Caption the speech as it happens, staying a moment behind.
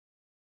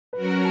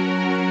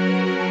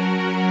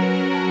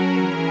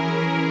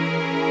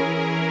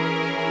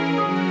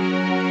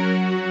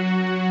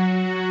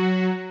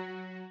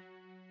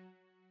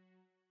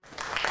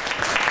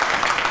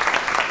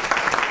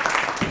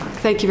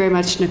Thank you very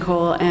much,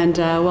 Nicole, and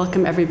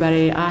welcome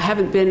everybody. I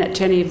haven't been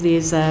to any of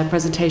these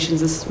presentations.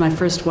 This is my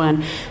first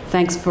one.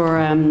 Thanks for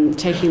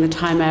taking the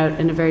time out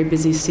in a very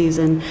busy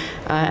season,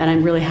 and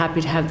I'm really happy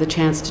to have the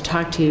chance to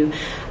talk to you.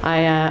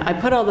 I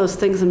put all those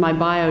things in my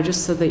bio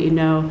just so that you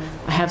know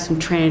I have some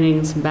training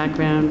and some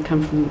background,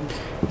 come from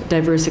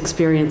diverse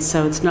experience,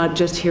 so it's not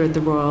just here at the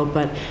Royal,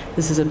 but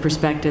this is a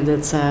perspective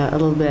that's a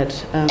little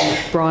bit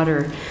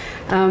broader.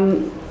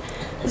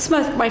 This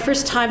is my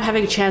first time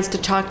having a chance to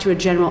talk to a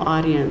general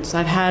audience.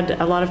 I've had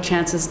a lot of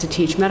chances to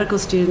teach medical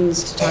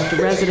students, to talk to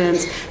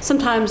residents,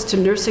 sometimes to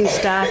nursing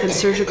staff in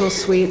surgical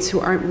suites who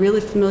aren't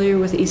really familiar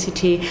with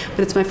ECT,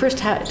 but it's my first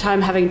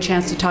time having a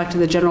chance to talk to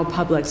the general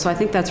public, so I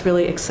think that's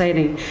really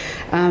exciting.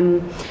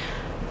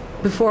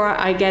 Before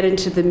I get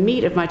into the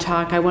meat of my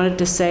talk, I wanted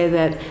to say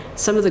that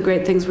some of the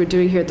great things we're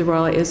doing here at the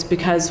Royal is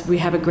because we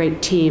have a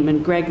great team.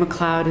 And Greg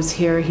McLeod is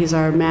here. He's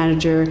our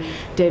manager.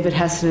 David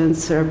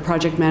Hessen's our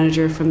project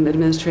manager from the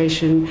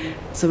administration.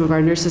 Some of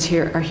our nurses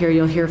here are here.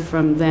 You'll hear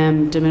from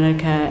them,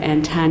 Dominica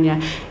and Tanya.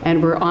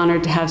 And we're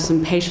honored to have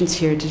some patients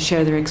here to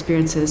share their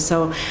experiences.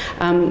 So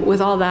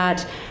with all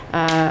that,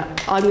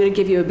 I'm going to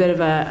give you a bit of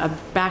a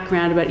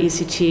background about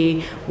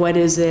ECT. What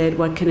is it?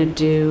 What can it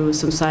do?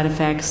 Some side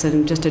effects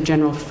and just a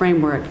general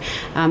framework.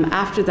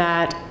 After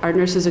that, our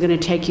nurses are going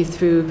to take you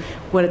through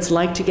what it's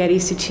like to get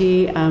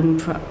ECT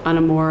on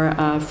a more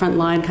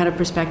frontline kind of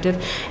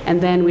perspective. And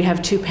then we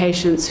have two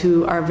patients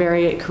who are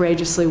very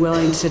courageously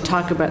willing to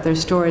talk about their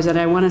stories. And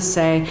I want to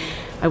say,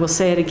 I will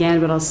say it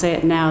again, but I'll say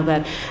it now,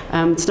 that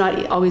it's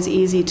not always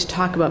easy to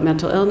talk about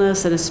mental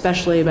illness, and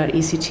especially about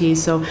ECT,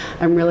 so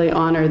I'm really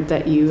honored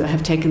that you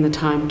have taken the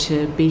time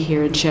to be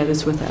here and share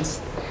this with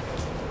us.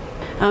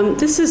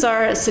 This is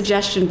our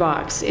suggestion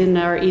box in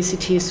our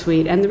ECT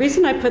suite, and the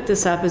reason I put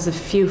this up is a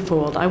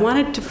fewfold. I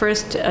wanted to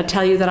first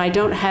tell you that I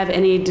don't have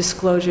any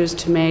disclosures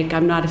to make.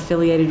 I'm not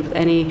affiliated with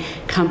any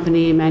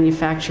company,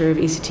 manufacturer of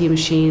ECT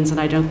machines, and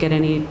I don't get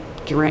any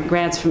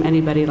grants from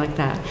anybody like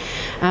that.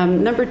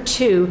 Number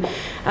two,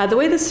 the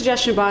way the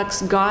suggestion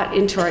box got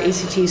into our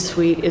ECT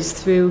suite is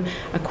through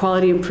a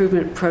quality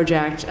improvement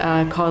project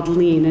called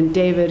LEAN, and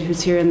David,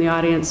 who's here in the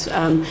audience,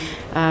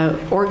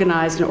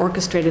 organized and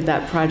orchestrated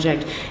that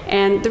project.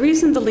 And the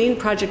reason the LEAN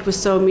project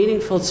was so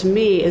meaningful to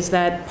me is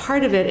that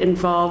part of it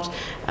involved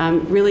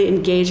really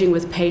engaging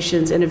with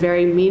patients in a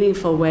very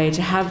meaningful way,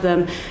 to have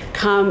them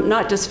come,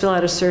 not just fill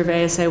out a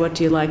survey and say what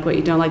do you like, what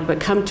you don't like, but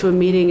come to a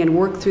meeting and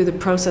work through the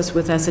process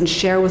with us and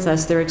share with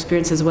us their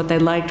experiences, what they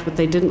liked, what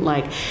they didn't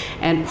like.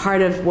 And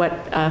part of what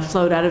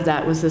flowed out of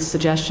that was this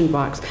suggestion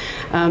box.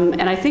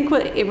 And I think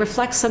it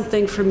reflects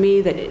something for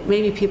me that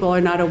maybe people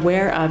are not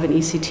aware of in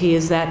ECT,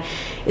 is that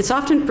it's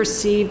often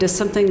perceived as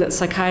something that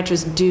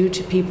psychiatrists do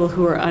to people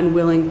who are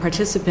unwilling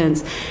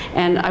participants.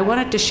 And I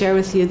wanted to share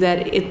with you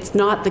that it's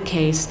not the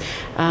case.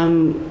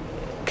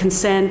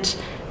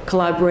 Consent,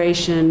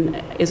 collaboration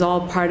is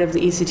all part of the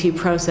ECT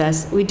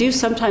process. We do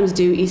sometimes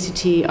do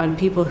ECT on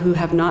people who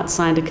have not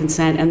signed a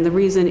consent, and the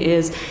reason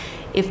is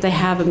if they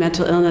have a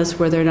mental illness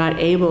where they're not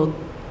able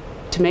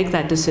to make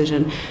that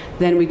decision,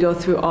 then we go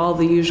through all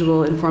the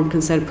usual informed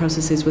consent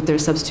processes with their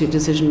substitute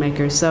decision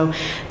makers. So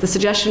the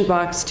suggestion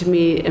box to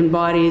me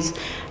embodies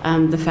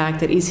the fact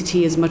that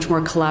ECT is much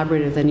more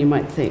collaborative than you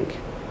might think.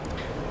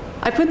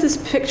 I put this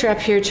picture up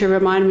here to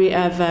remind me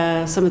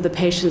of some of the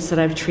patients that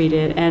I've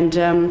treated. And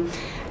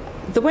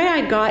the way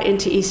I got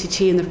into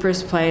ECT in the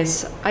first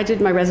place, I did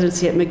my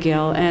residency at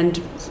McGill,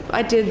 and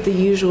I did the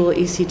usual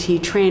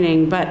ECT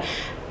training, but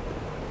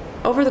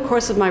over the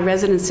course of my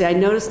residency, I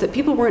noticed that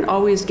people weren't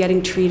always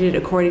getting treated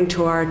according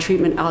to our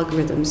treatment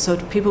algorithms. So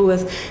people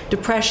with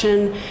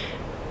depression,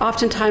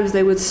 oftentimes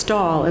they would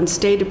stall and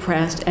stay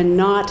depressed and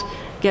not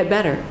get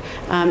better.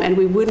 And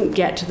we wouldn't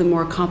get to the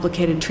more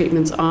complicated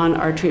treatments on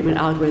our treatment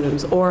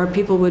algorithms. Or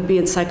people would be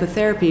in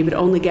psychotherapy but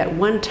only get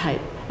one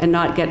type and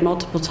not get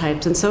multiple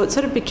types. And so it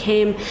sort of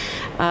became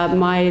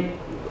my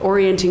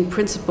orienting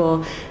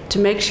principle to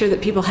make sure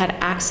that people had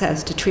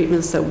access to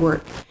treatments that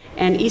work.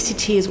 And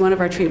ECT is one of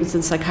our treatments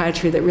in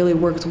psychiatry that really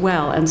works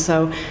well. And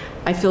so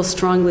I feel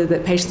strongly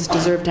that patients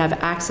deserve to have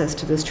access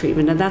to this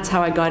treatment. And that's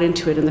how I got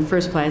into it in the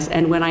first place.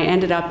 And when I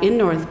ended up in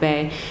North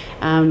Bay,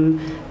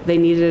 they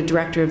needed a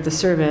director of the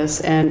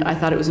service, and I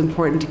thought it was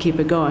important to keep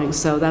it going.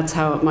 So that's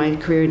how my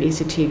career in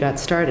ECT got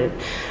started.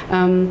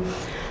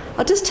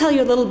 I'll just tell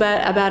you a little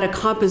bit about a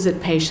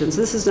composite patient.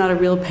 So this is not a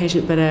real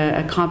patient, but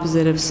a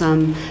composite of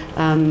some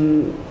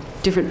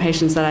different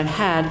patients that I've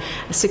had.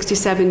 A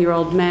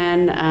 67-year-old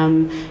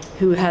man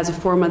who has a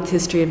 4-month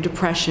history of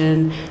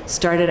depression,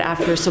 started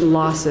after some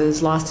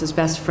losses, lost his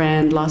best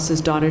friend, lost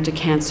his daughter to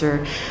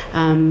cancer.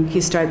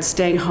 He starts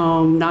staying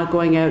home, not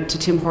going out to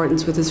Tim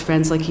Hortons with his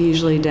friends like he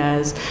usually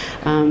does.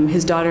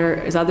 His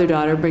other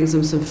daughter brings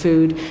him some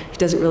food. He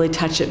doesn't really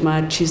touch it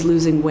much. He's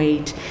losing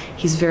weight.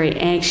 He's very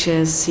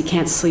anxious. He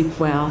can't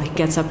sleep well. He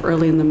gets up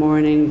early in the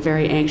morning,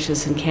 very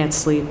anxious and can't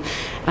sleep.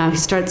 He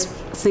starts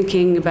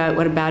thinking about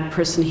what a bad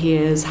person he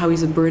is, how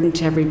he's a burden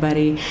to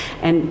everybody,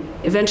 and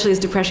eventually his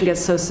depression gets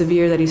so severe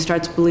severe that he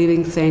starts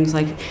believing things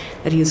like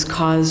that he's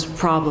caused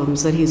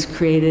problems, that he's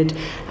created,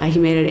 he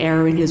made an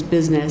error in his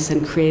business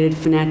and created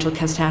financial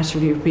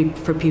catastrophe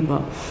for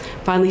people.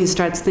 Finally, he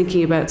starts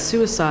thinking about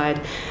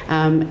suicide,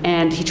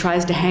 and he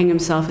tries to hang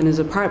himself in his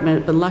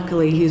apartment, but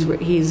luckily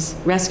he's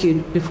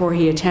rescued before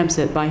he attempts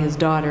it by his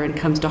daughter and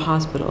comes to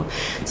hospital.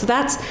 So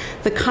that's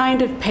the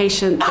kind of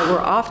patient that we're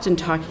often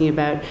talking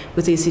about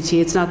with ECT.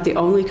 It's not the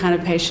only kind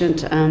of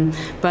patient,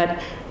 but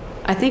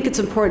I think it's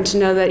important to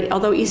know that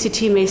although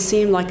ECT may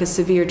seem like a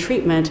severe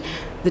treatment,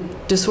 the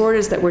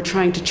disorders that we're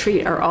trying to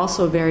treat are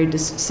also very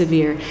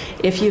severe.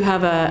 If you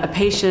have a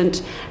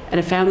patient and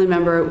a family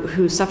member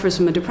who suffers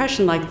from a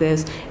depression like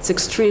this, it's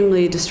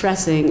extremely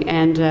distressing,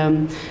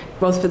 and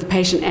both for the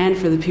patient and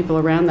for the people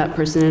around that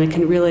person, and it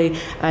can really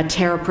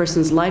tear a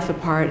person's life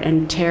apart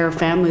and tear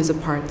families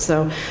apart.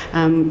 So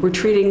we're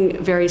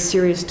treating very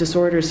serious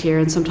disorders here,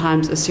 and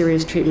sometimes a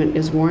serious treatment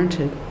is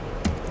warranted.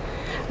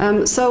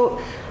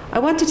 So I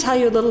want to tell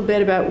you a little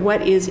bit about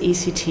what is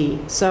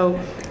ECT. So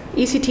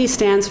ECT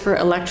stands for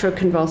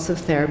electroconvulsive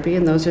therapy,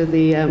 and those are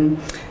the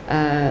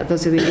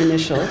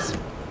initials.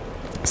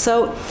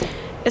 So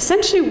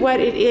essentially what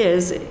it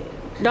is,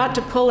 not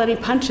to pull any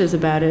punches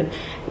about it,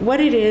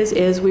 what it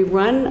is we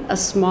run a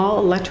small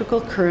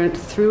electrical current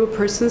through a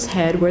person's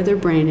head where their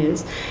brain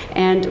is,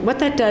 and what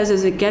that does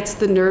is it gets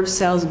the nerve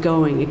cells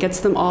going, it gets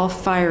them all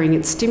firing,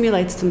 it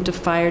stimulates them to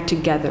fire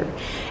together.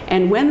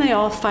 And when they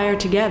all fire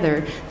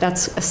together,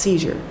 that's a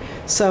seizure.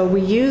 So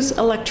we use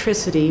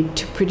electricity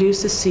to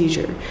produce a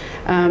seizure,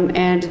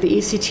 and the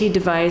ECT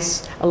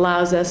device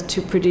allows us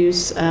to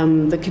produce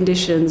the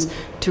conditions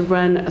to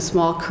run a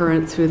small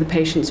current through the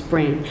patient's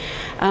brain.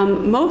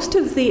 Most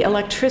of the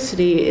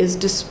electricity is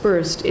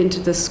dispersed into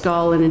the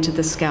skull and into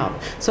the scalp,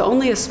 so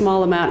only a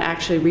small amount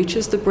actually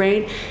reaches the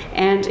brain.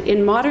 And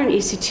in modern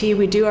ECT,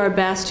 we do our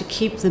best to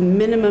keep the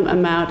minimum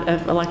amount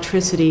of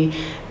electricity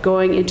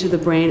going into the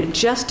brain,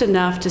 just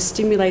enough to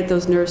stimulate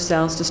those nerve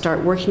cells to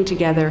start working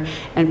together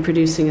and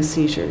producing a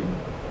seizure.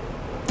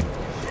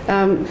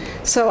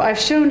 So I've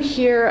shown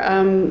here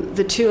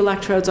the two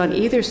electrodes on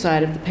either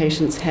side of the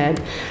patient's head.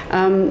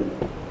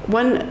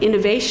 One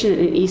innovation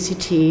in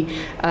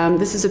ECT,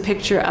 this is a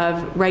picture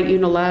of right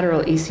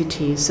unilateral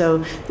ECT. So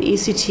the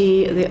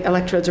ECT, the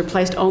electrodes are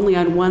placed only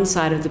on one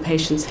side of the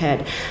patient's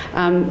head.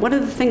 One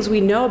of the things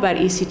we know about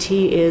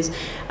ECT is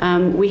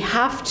we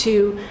have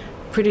to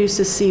produce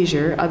a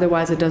seizure,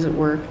 otherwise it doesn't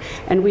work.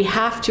 And we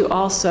have to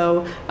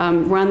also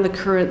run the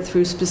current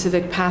through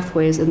specific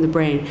pathways in the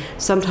brain.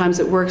 Sometimes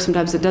it works,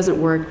 sometimes it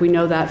doesn't work. We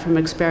know that from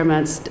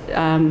experiments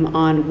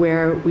on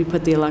where we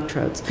put the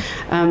electrodes.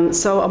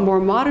 So a more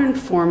modern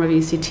form of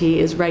ECT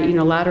is right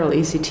unilateral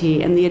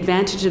ECT, and the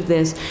advantage of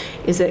this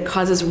is that it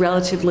causes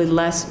relatively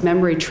less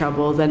memory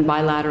trouble than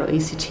bilateral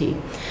ECT.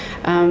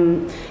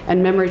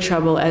 And memory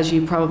trouble, as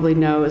you probably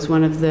know, is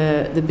one of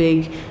the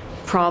big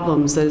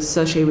problems that is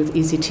associated with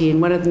ECT,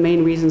 and one of the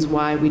main reasons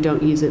why we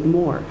don't use it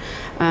more.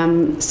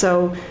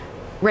 So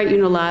right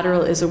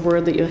unilateral is a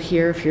word that you'll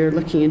hear if you're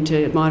looking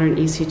into modern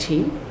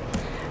ECT.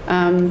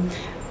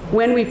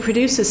 When we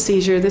produce a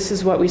seizure, this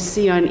is what we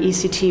see on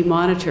ECT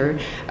monitor,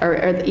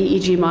 or the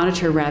EEG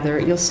monitor rather.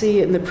 You'll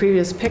see in the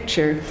previous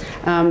picture,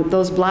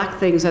 those black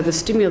things are the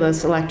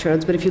stimulus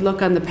electrodes, but if you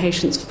look on the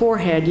patient's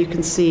forehead, you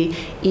can see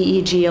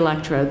EEG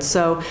electrodes.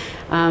 So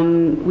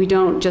we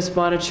don't just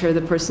monitor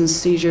the person's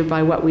seizure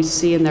by what we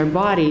see in their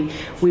body,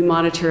 we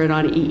monitor it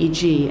on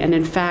EEG. And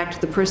in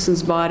fact, the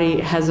person's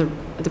body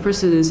the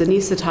person is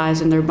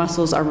anesthetized and their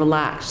muscles are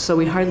relaxed, so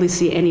we hardly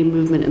see any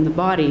movement in the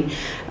body.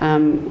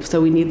 So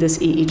we need this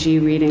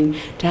EEG reading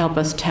to help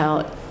us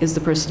tell, is the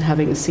person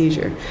having a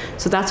seizure?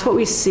 So that's what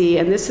we see,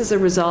 and this is a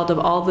result of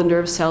all the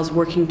nerve cells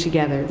working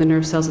together, the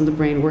nerve cells in the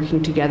brain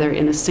working together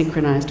in a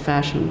synchronized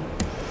fashion.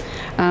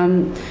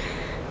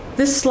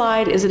 This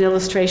slide is an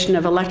illustration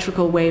of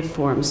electrical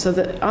waveforms.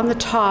 So on the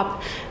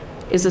top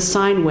is a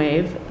sine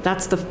wave.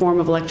 That's the form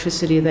of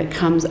electricity that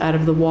comes out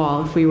of the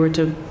wall. If we were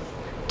to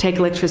take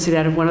electricity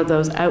out of one of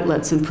those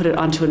outlets and put it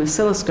onto an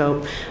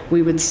oscilloscope,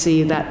 we would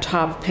see that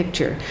top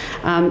picture.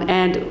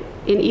 And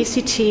in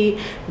ECT,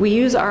 we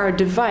use our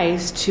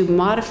device to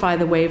modify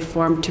the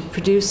waveform to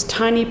produce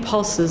tiny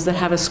pulses that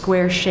have a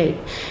square shape.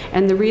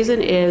 And the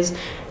reason is,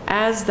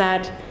 as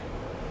that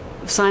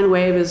sine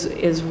wave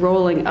is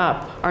rolling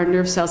up, our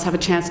nerve cells have a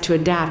chance to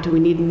adapt, and we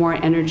need more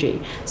energy.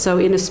 So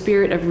in a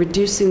spirit of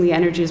reducing the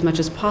energy as much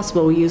as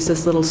possible, we use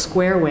this little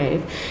square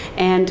wave.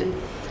 And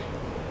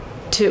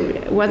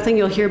one thing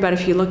you'll hear about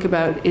if you look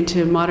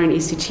into modern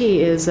ECT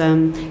is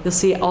you'll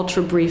see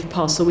ultra brief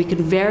pulse. So we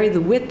can vary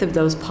the width of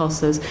those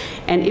pulses,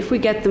 and if we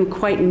get them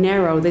quite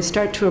narrow, they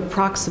start to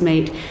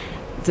approximate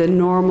the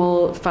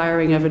normal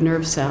firing of a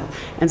nerve cell.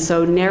 And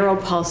so narrow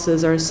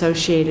pulses are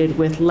associated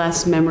with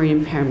less memory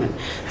impairment.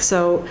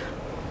 So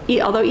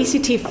although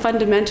ECT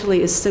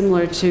fundamentally is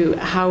similar to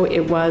how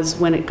it was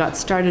when it got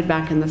started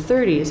back in the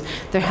 30s,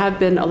 there have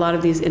been a lot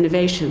of these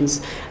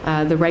innovations,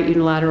 the right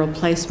unilateral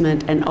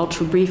placement and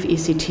ultra-brief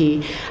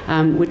ECT,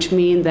 which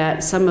mean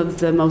that some of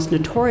the most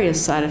notorious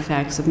side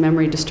effects of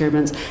memory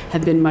disturbance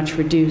have been much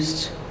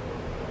reduced.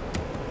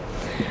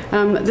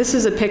 This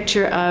is a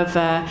picture of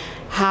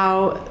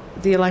how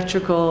the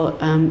electrical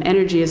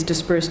energy is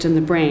dispersed in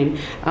the brain.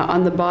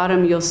 On the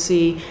bottom, you'll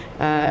see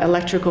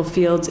electrical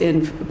fields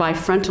in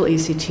bifrontal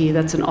ECT.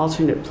 That's an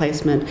alternate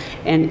placement.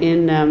 And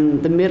in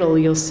the middle,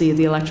 you'll see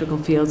the electrical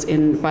fields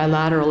in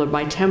bilateral or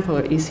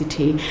bitemporal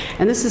ECT.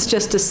 And this is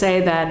just to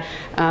say that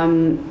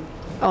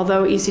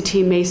although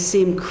ECT may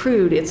seem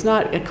crude, it's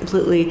not a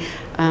completely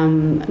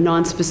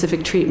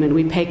non-specific treatment.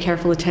 We pay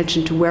careful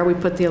attention to where we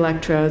put the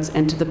electrodes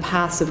and to the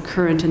paths of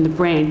current in the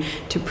brain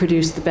to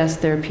produce the best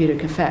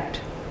therapeutic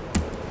effect.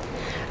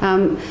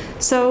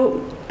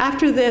 So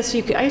after this,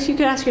 you could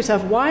ask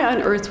yourself, why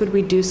on earth would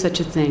we do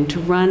such a thing, to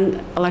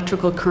run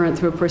electrical current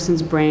through a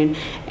person's brain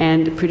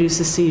and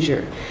produce a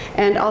seizure?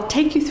 And I'll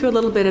take you through a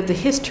little bit of the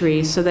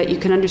history so that you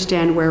can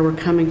understand where we're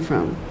coming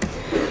from.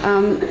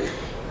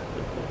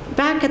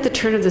 Back at the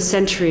turn of the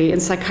century in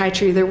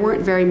psychiatry, there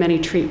weren't very many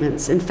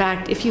treatments. In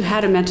fact, if you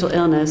had a mental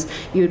illness,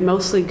 you would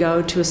mostly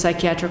go to a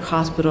psychiatric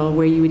hospital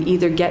where you would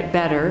either get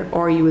better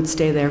or you would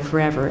stay there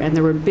forever. And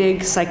there were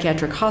big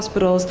psychiatric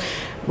hospitals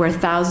where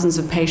thousands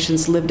of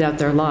patients lived out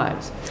their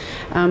lives.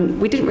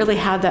 We didn't really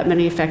have that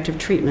many effective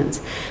treatments.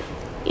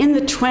 In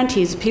the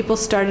 20s, people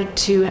started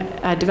to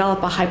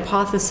develop a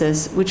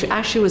hypothesis, which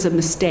actually was a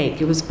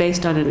mistake. It was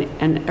based on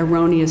an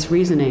erroneous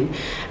reasoning,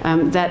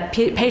 that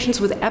patients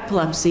with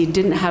epilepsy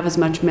didn't have as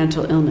much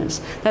mental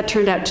illness. That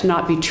turned out to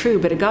not be true,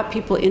 but it got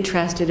people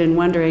interested in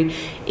wondering,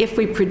 if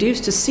we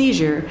produced a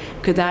seizure,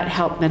 could that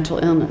help mental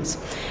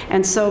illness?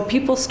 And so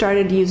people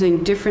started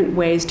using different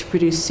ways to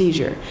produce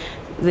seizure.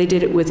 They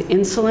did it with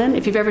insulin.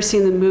 If you've ever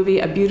seen the movie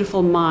A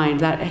Beautiful Mind,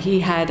 that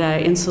he had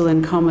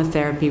insulin coma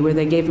therapy where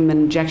they gave him an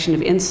injection of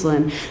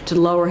insulin to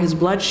lower his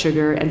blood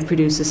sugar and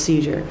produce a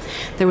seizure.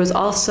 There was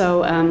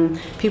also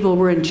people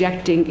were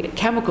injecting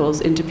chemicals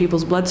into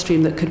people's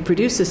bloodstream that could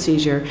produce a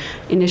seizure,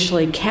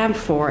 initially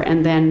camphor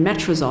and then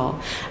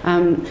metrazole.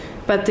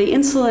 But the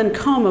insulin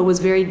coma was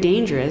very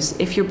dangerous.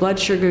 If your blood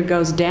sugar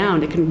goes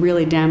down, it can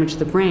really damage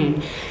the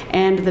brain.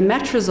 And the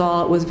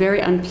metrazole was very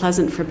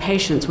unpleasant for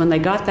patients. When they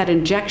got that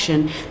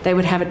injection, they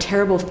would have a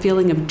terrible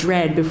feeling of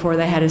dread before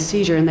they had a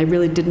seizure, and they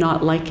really did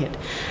not like it.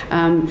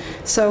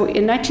 So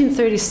in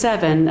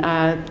 1937,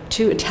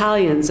 two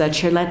Italians,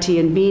 Cerletti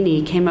and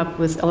Bini, came up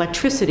with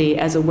electricity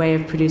as a way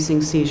of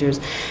producing seizures.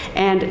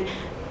 And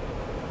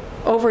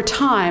over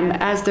time,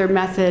 as their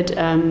method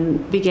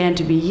began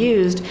to be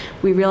used,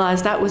 we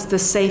realized that was the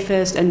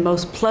safest and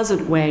most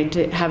pleasant way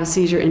to have a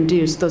seizure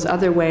induced. Those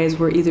other ways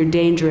were either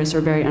dangerous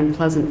or very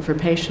unpleasant for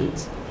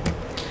patients.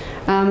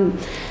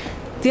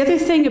 The other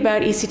thing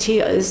about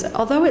ECT is,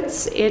 although it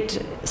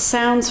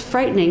sounds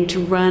frightening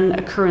to run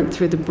a current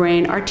through the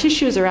brain, our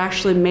tissues are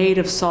actually made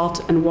of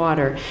salt and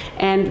water,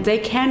 and they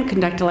can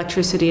conduct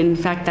electricity, and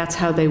in fact, that's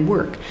how they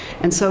work.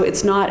 And so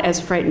it's not as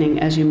frightening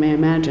as you may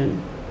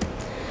imagine.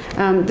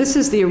 This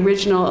is the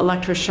original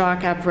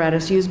electroshock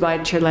apparatus used by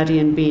Cerletti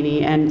and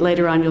Bini, and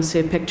later on you'll see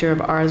a picture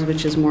of ours,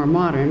 which is more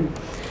modern.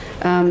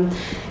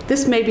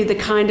 This may be the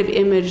kind of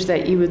image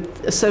that you would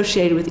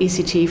associate with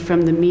ECT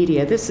from the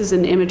media. This is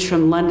an image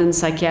from London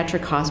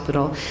Psychiatric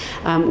Hospital,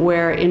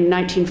 where in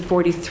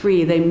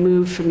 1943 they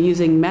moved from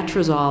using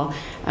metrazole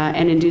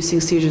and inducing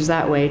seizures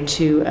that way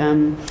to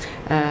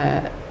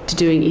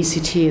doing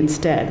ECT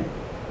instead.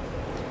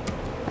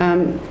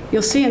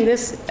 You'll see in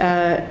this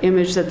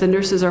image that the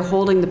nurses are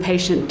holding the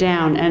patient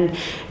down, and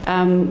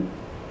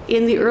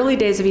in the early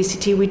days of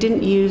ECT, we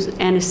didn't use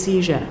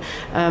anesthesia.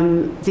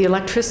 The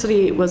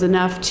electricity was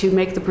enough to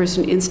make the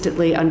person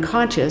instantly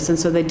unconscious, and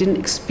so they didn't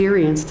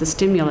experience the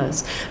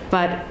stimulus.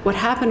 But what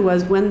happened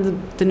was,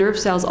 when the nerve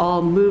cells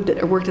all moved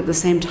or worked at the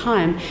same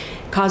time,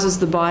 it causes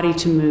the body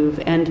to move.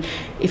 And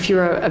if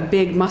you're a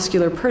big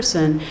muscular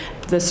person,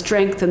 the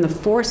strength and the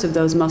force of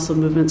those muscle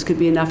movements could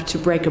be enough to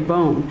break a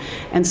bone.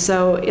 And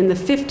so in the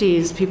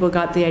 50s, people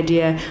got the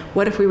idea,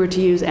 what if we were to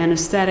use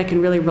anesthetic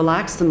and really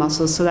relax the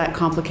muscles so that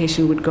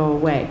complication would go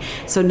away?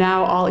 So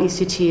now all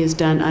ECT is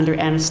done under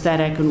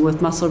anesthetic and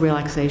with muscle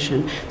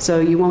relaxation.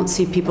 So you won't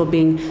see people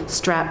being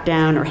strapped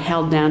down or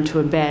held down to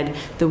a bed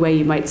the way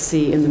you might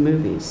see in the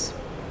movies.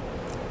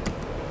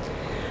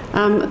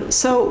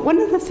 So one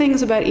of the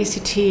things about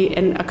ECT,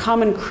 and a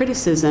common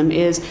criticism,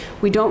 is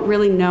we don't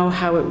really know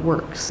how it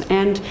works.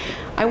 And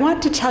I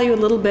want to tell you a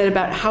little bit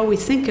about how we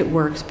think it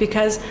works,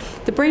 because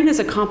the brain is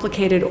a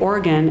complicated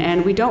organ,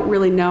 and we don't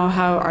really know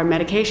how our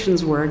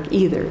medications work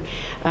either.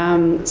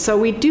 So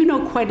we do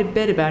know quite a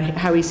bit about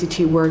how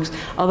ECT works,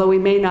 although we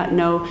may not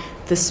know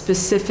the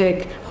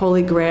specific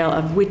holy grail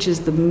of which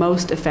is the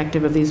most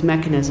effective of these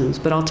mechanisms.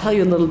 But I'll tell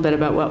you a little bit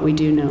about what we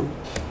do know.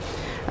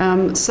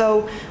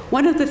 So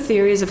one of the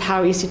theories of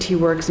how ECT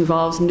works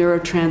involves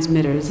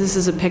neurotransmitters. This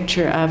is a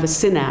picture of a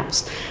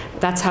synapse.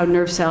 That's how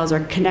nerve cells are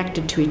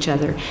connected to each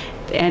other.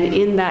 And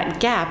in that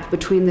gap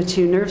between the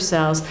two nerve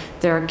cells,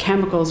 there are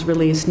chemicals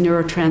released,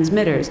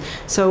 neurotransmitters.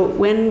 So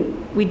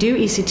when we do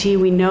ECT,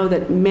 we know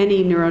that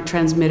many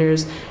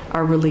neurotransmitters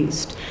are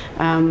released.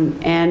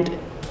 And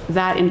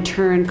that in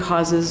turn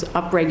causes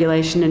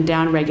upregulation and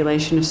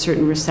downregulation of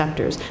certain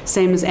receptors,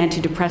 same as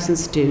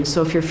antidepressants do.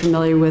 So if you're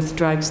familiar with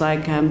drugs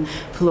like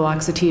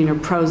fluoxetine or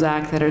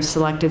Prozac that are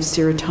selective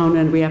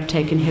serotonin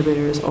reuptake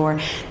inhibitors, or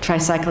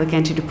tricyclic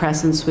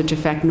antidepressants which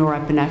affect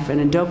norepinephrine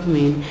and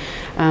dopamine,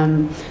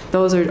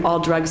 those are all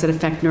drugs that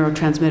affect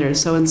neurotransmitters.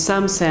 So in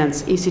some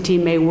sense,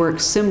 ECT may work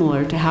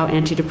similar to how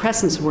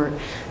antidepressants work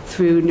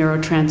through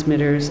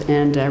neurotransmitters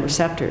and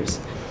receptors.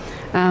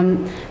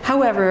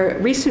 However,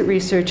 recent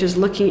research is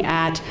looking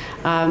at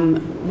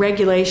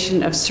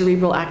regulation of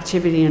cerebral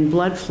activity and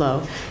blood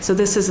flow. So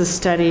this is a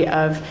study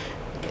of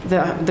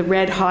the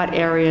red hot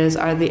areas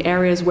are the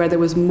areas where there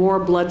was more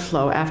blood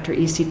flow after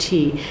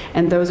ECT,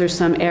 and those are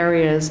some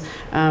areas,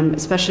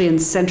 especially in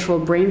central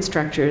brain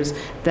structures,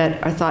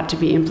 that are thought to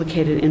be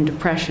implicated in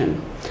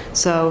depression.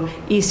 So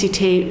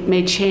ECT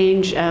may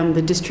change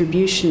the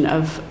distribution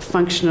of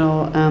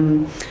functional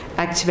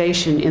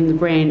activation in the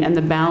brain and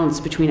the balance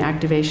between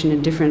activation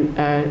in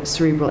different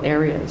cerebral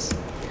areas.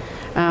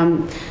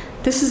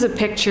 This is a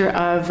picture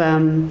of,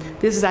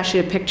 this is actually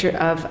a picture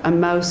of a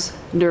mouse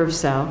nerve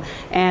cell.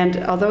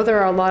 And although there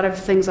are a lot of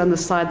things on the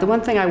slide, the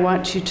one thing I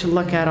want you to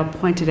look at, I'll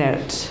point it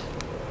out.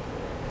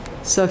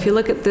 So if you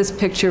look at this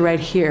picture right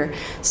here,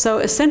 so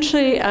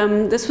essentially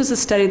this was a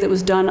study that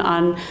was done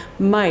on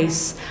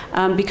mice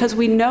because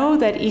we know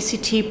that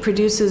ECT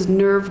produces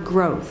nerve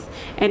growth.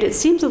 And it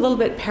seems a little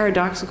bit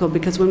paradoxical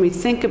because when we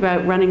think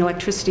about running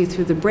electricity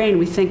through the brain,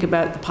 we think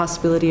about the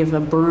possibility of a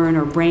burn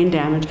or brain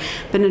damage.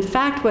 But in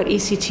fact, what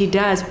ECT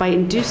does, by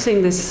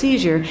inducing this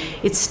seizure,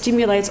 it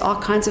stimulates all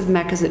kinds of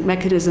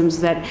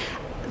mechanisms that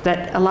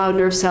allow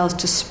nerve cells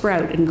to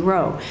sprout and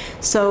grow.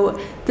 So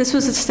this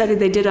was a study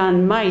they did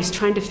on mice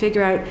trying to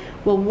figure out,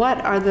 well,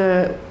 what are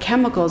the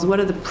chemicals,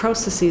 what are the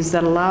processes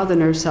that allow the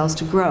nerve cells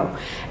to grow?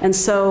 And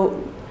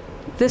so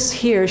this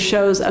here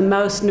shows a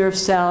mouse nerve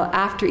cell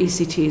after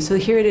ECT. So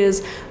here it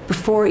is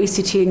before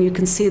ECT, and you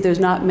can see there's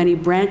not many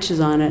branches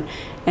on it.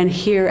 And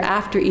here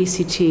after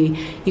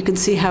ECT, you can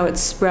see how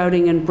it's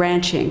sprouting and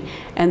branching.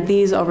 And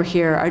these over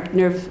here are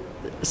nerve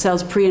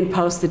cells pre and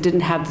post that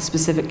didn't have the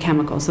specific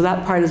chemical. So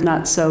that part is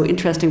not so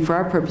interesting for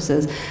our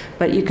purposes.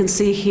 But you can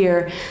see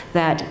here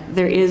that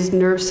there is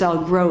nerve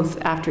cell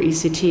growth after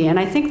ECT. And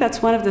I think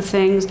that's one of the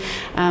things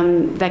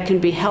that can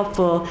be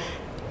helpful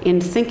in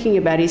thinking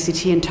about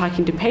ECT and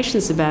talking to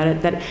patients about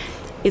it, that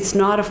it's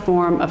not a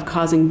form of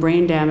causing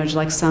brain damage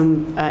like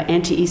some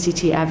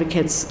anti-ECT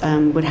advocates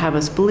would have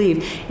us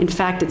believe. In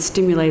fact, it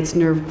stimulates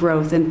nerve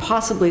growth, and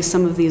possibly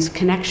some of these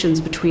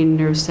connections between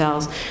nerve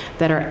cells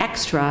that are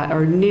extra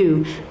or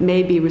new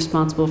may be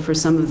responsible for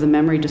some of the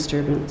memory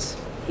disturbance.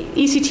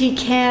 ECT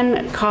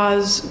can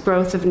cause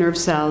growth of nerve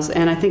cells,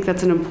 and I think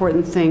that's an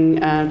important thing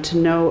to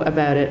know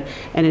about it,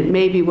 and it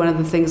may be one of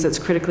the things that's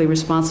critically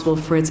responsible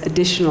for its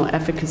additional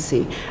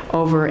efficacy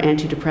over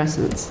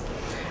antidepressants.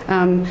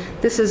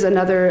 This is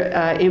another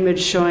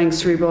image showing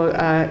cerebral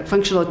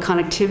functional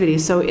connectivity.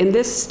 So in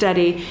this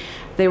study,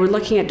 they were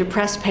looking at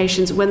depressed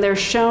patients. When they're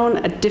shown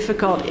a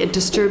difficult,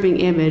 disturbing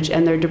image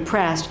and they're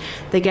depressed,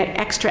 they get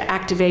extra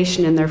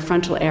activation in their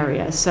frontal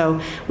area.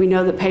 So we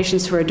know that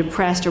patients who are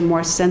depressed are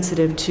more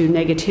sensitive to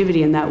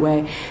negativity in that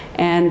way.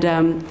 And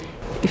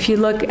if you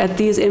look at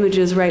these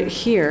images right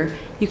here,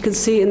 you can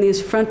see in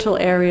these frontal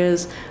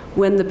areas,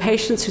 when the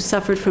patients who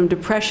suffered from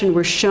depression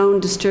were shown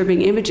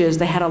disturbing images,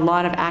 they had a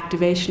lot of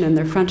activation in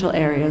their frontal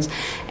areas.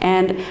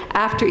 And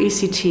after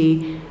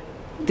ECT,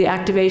 the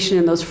activation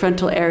in those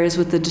frontal areas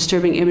with the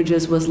disturbing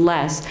images was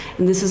less.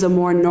 And this is a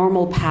more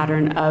normal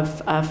pattern of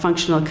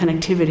functional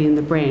connectivity in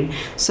the brain.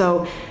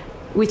 So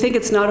we think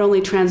it's not only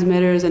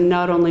transmitters and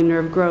not only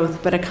nerve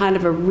growth, but a kind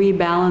of a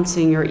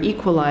rebalancing or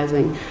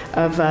equalizing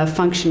of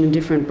function in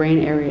different brain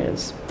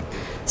areas.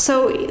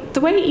 So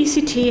the way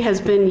ECT has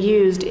been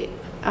used,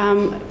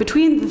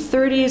 between the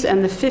 30s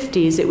and the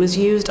 50s, it was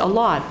used a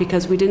lot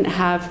because we didn't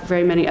have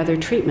very many other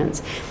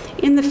treatments.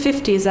 In the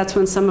 50s, that's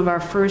when some of our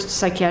first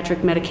psychiatric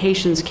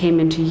medications came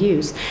into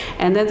use.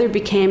 And then there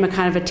became a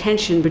kind of a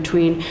tension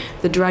between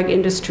the drug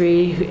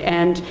industry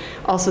and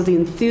also the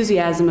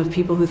enthusiasm of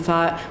people who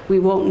thought, we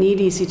won't need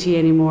ECT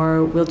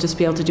anymore, we'll just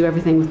be able to do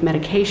everything with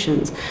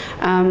medications.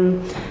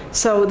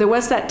 So there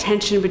was that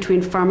tension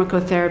between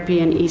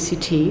pharmacotherapy and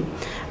ECT.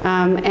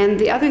 And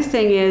the other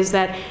thing is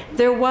that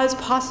there was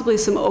possibly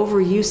some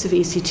overuse of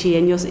ECT.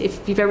 And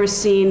if you've ever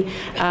seen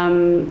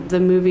the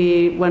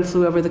movie One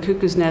Flew Over the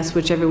Cuckoo's Nest,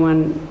 which everyone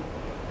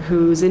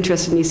who's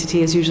interested in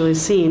ECT has usually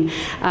seen,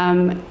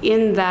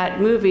 in that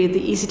movie, the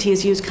ECT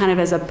is used kind of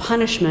as a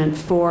punishment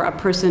for a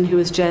person who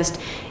is just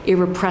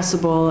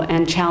irrepressible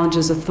and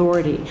challenges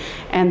authority.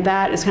 And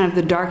that is kind of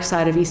the dark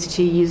side of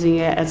ECT, using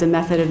it as a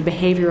method of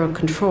behavioral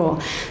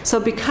control. So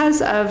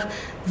because of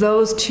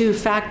those two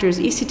factors,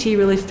 ECT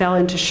really fell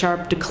into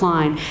sharp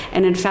decline.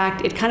 And in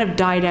fact, it kind of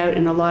died out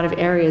in a lot of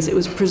areas. It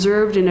was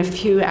preserved in a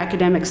few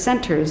academic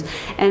centers.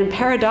 And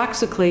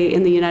paradoxically,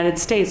 in the United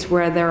States,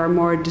 where there are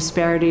more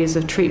disparities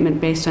of treatment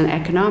based on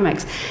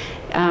economics,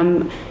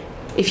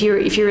 if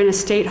you're in a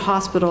state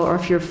hospital, or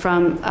if you're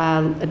from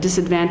a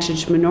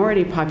disadvantaged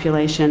minority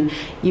population,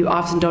 you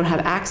often don't have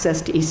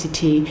access to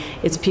ECT.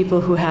 It's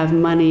people who have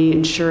money,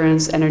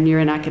 insurance, and are near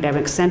an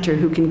academic center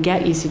who can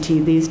get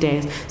ECT these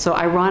days. So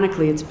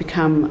ironically, it's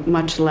become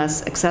much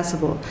less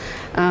accessible.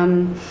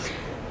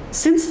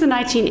 Since the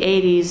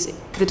 1980s,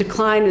 the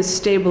decline is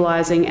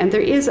stabilizing, and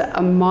there is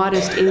a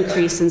modest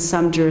increase in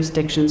some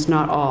jurisdictions,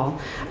 not all.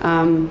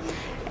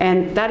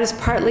 And that is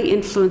partly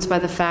influenced by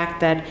the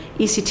fact that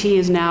ECT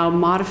is now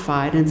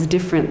modified and it's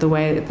different the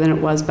way than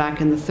it was back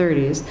in the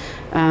 30s.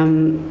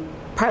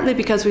 Partly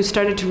because we've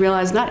started to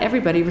realize not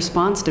everybody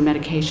responds to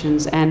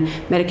medications, and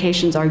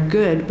medications are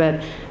good,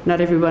 but not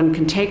everyone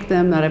can take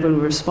them, not everyone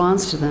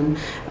responds to them.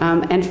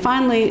 And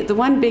finally, the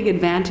one big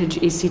advantage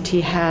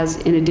ECT has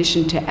in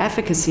addition to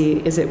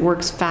efficacy is it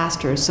works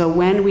faster. So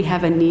when we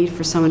have a need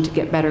for someone to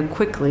get better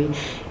quickly,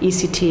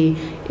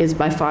 ECT is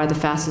by far the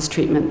fastest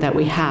treatment that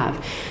we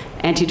have.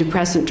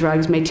 Antidepressant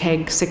drugs may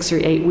take 6 or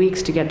 8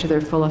 weeks to get to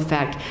their full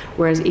effect,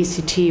 whereas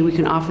ECT, we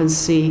can often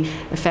see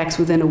effects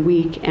within a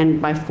week,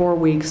 and by 4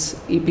 weeks,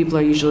 people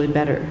are usually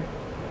better.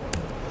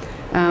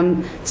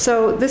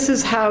 So this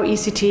is how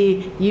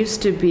ECT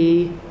used to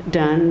be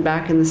done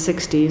back in the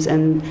 60s,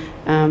 and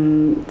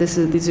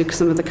these are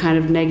some of the kind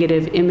of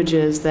negative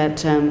images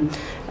that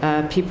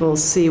people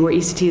see where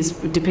ECT is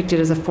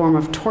depicted as a form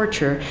of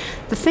torture.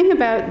 The thing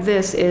about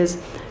this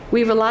is,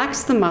 we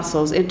relaxed the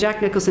muscles.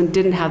 Jack Nicholson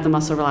didn't have the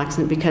muscle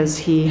relaxant because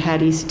he had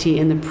ECT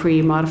in the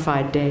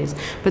pre-modified days.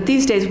 But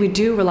these days we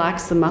do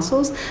relax the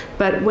muscles,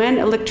 but when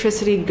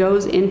electricity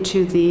goes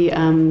into the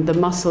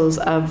muscles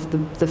of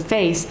the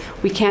face,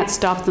 we can't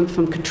stop them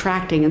from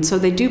contracting. And so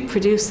they do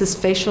produce this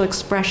facial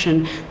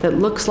expression that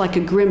looks like a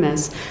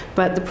grimace,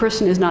 but the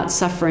person is not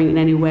suffering in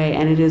any way,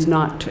 and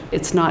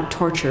it's not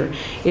torture.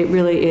 It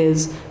really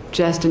is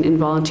just an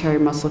involuntary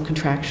muscle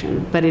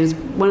contraction. But it is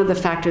one of the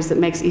factors that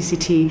makes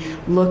ECT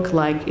look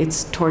like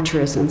it's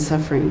torturous and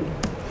suffering.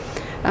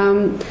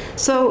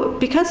 So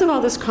because of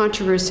all this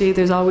controversy,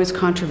 there's always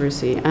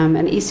controversy.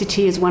 And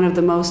ECT is one of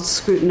the most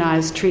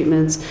scrutinized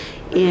treatments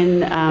in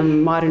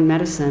modern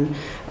medicine.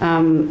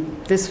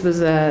 This was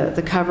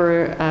the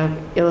cover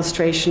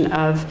illustration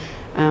of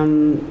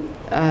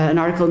an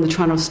article in the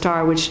Toronto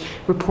Star which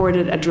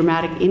reported a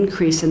dramatic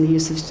increase in the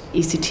use of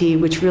ECT,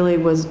 which really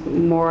was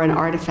more an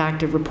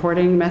artifact of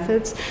reporting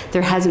methods.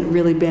 There hasn't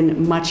really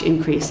been much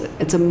increase.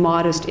 It's a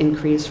modest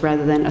increase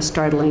rather than a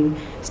startling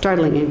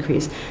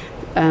increase.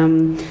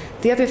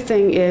 The other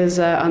thing is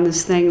on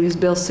this thing is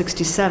Bill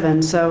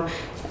 67. So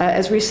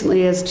as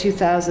recently as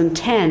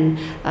 2010,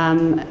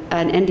 an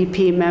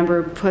NDP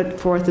member put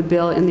forth a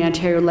bill in the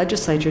Ontario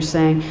legislature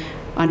saying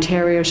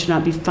Ontario should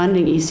not be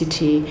funding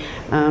ECT,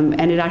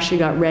 and it actually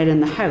got read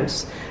in the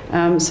House.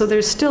 So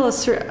there's still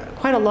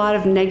quite a lot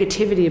of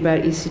negativity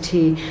about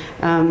ECT,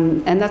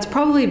 and that's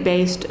probably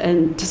based,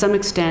 to some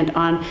extent,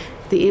 on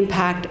the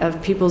impact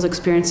of people's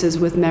experiences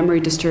with memory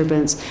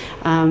disturbance,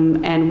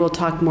 and we'll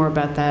talk more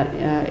about that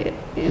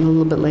in a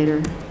little bit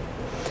later.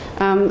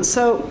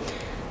 So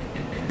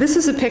this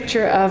is a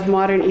picture of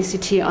modern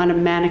ECT on a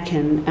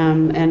mannequin,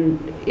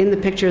 and in the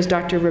picture is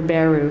Dr.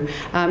 Ribeiro.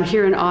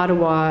 Here in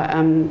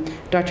Ottawa,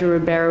 Dr.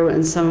 Ribeiro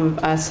and some of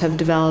us have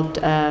developed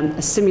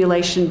a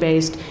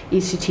simulation-based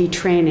ECT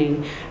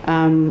training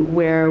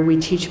where we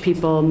teach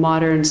people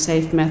modern,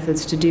 safe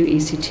methods to do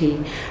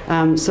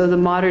ECT. So the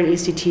modern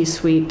ECT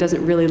suite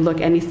doesn't really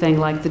look anything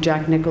like the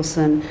Jack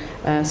Nicholson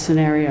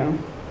scenario.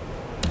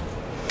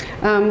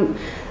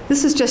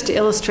 This is just to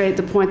illustrate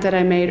the point that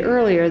I made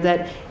earlier,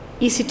 that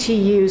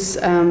ECT use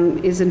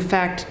is in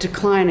fact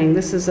declining.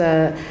 This is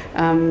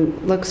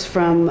looks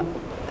from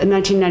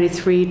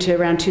 1993 to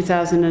around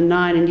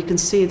 2009, and you can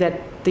see that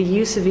the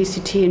use of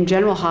ECT in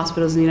general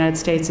hospitals in the United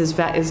States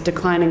is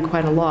declining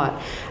quite a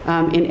lot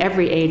in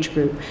every age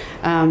group.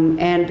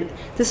 And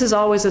this is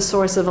always a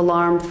source of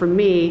alarm for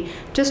me,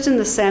 just in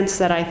the sense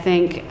that I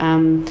think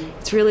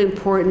it's really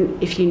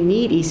important, if you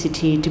need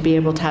ECT, to be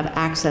able to have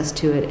access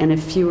to it. And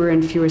if fewer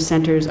and fewer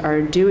centers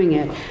are doing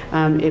it,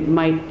 it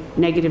might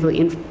negatively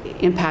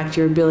impact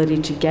your ability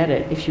to get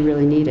it if you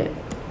really need it.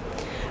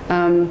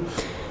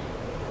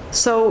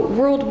 So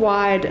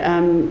worldwide,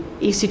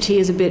 ECT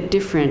is a bit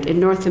different. In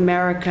North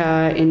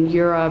America, in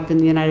Europe, in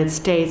the United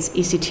States,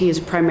 ECT is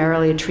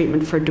primarily a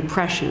treatment for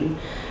depression.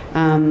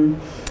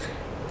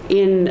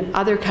 In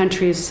other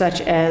countries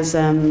such as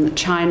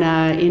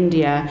China,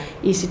 India,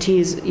 ECT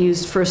is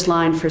used first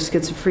line for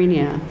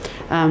schizophrenia.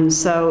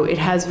 So it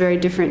has very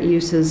different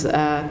uses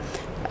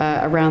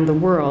around the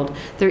world.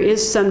 There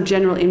is some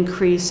general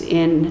increase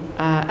in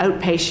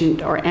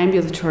outpatient or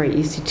ambulatory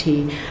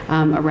ECT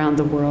around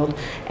the world.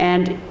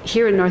 And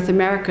here in North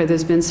America,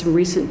 there's been some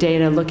recent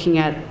data looking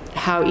at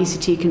how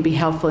ECT can be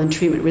helpful in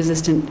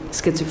treatment-resistant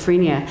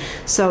schizophrenia.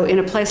 So in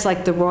a place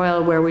like the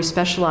Royal, where we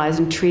specialize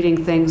in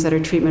treating things that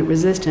are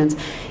treatment-resistant,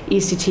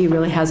 ECT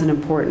really has an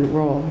important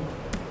role.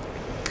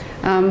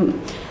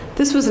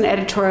 This was an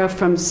editorial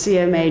from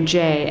CMAJ,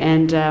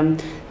 and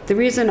the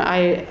reason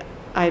I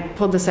I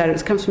pulled this out.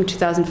 It comes from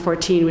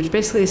 2014, which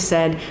basically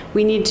said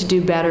we need to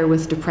do better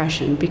with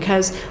depression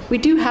because we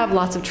do have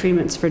lots of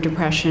treatments for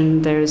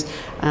depression. There's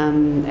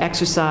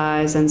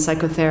exercise and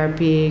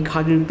psychotherapy,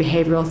 cognitive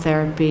behavioral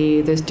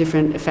therapy. There's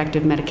different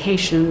effective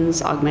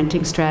medications,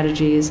 augmenting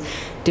strategies,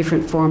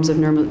 different forms of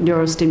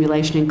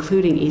neurostimulation,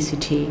 including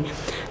ECT.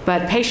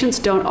 But patients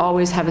don't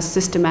always have a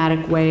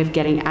systematic way of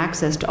getting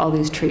access to all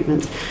these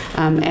treatments.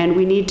 And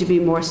we need to be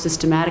more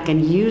systematic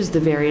and use the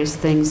various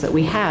things that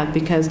we have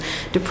because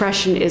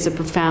depression is a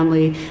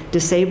profoundly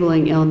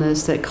disabling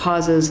illness that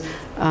causes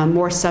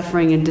more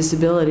suffering and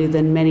disability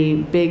than many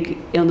big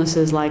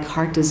illnesses like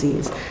heart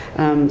disease.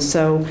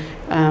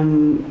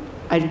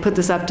 I put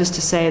this up just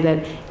to say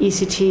that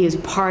ECT is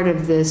part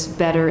of this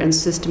better and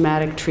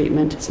systematic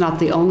treatment. It's not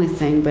the only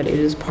thing, but it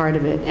is part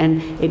of it, and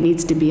it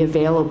needs to be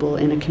available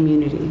in a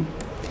community.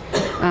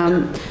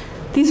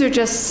 These are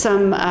just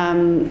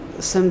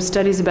some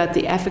studies about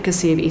the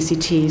efficacy of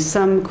ECT.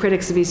 Some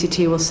critics of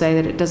ECT will say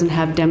that it doesn't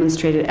have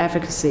demonstrated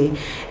efficacy.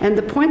 And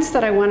the points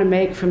that I want to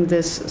make from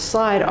this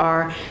slide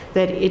are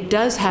that it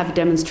does have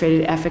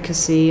demonstrated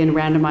efficacy in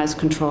randomized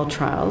controlled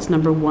trials,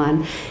 number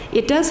one.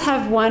 It does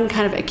have one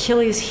kind of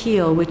Achilles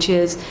heel, which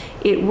is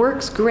it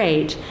works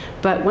great,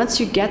 but once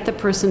you get the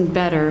person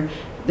better,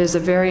 there's a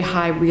very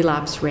high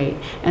relapse rate.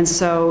 And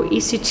so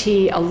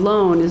ECT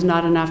alone is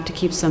not enough to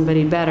keep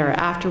somebody better.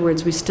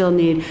 Afterwards, we still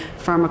need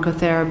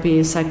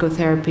pharmacotherapy,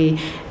 psychotherapy,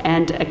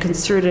 and a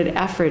concerted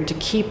effort to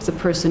keep the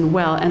person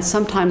well. And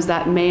sometimes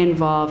that may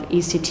involve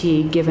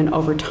ECT given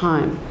over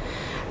time.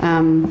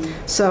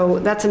 So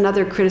that's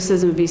another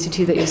criticism of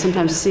ECT that you'll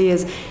sometimes see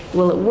is,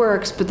 well, it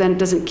works, but then it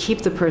doesn't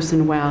keep the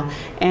person well.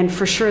 And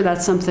for sure,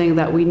 that's something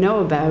that we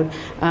know about.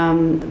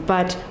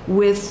 But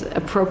with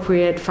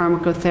appropriate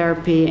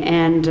pharmacotherapy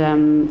and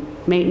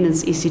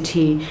maintenance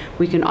ECT,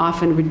 we can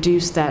often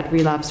reduce that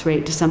relapse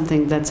rate to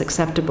something that's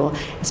acceptable,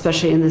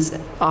 especially in this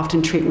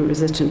often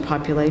treatment-resistant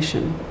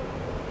population.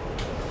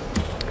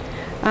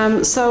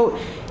 So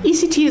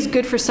ECT is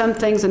good for some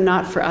things and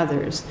not for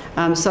others.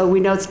 So we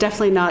know it's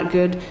definitely not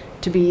good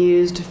to be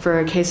used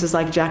for cases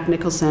like Jack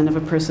Nicholson of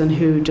a person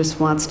who just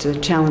wants to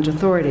challenge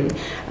authority.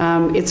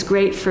 It's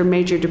great for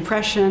major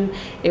depression.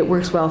 It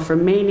works well for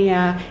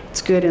mania.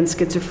 It's good in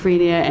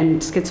schizophrenia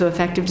and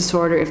schizoaffective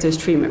disorder if there's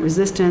treatment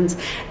resistance.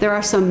 There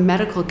are some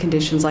medical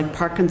conditions like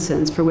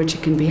Parkinson's for which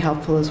it can be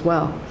helpful as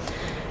well.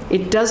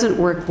 It doesn't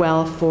work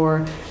well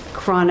for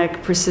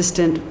chronic,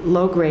 persistent,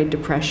 low-grade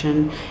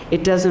depression.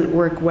 It doesn't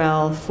work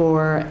well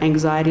for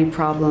anxiety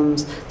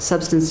problems,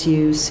 substance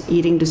use,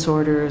 eating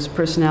disorders,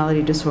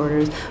 personality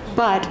disorders.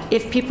 But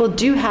if people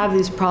do have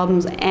these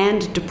problems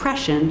and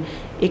depression,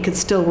 it could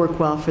still work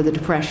well for the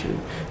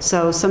depression.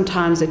 So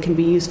sometimes it can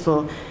be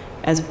useful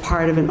as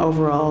part of an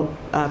overall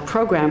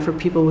program for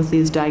people with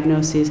these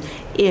diagnoses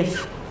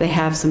if they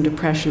have some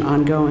depression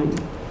ongoing.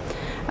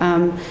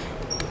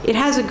 It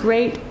has a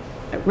great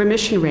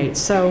remission rate.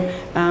 So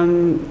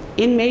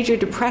in major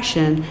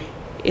depression,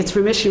 its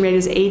remission rate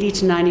is 80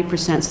 to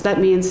 90%. So that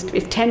means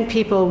if 10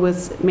 people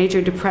with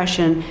major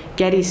depression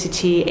get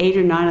ECT, 8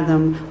 or 9 of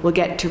them will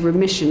get to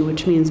remission,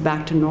 which means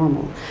back to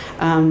normal.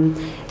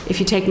 If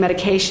you take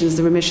medications,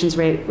 the remissions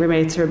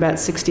rates are about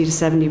 60 to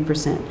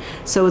 70%.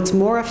 So it's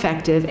more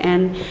effective.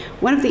 And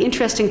one of the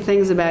interesting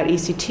things about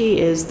ECT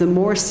is the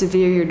more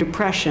severe your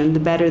depression, the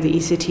better the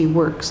ECT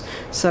works.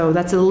 So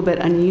that's a little bit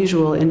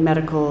unusual in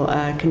medical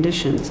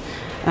conditions.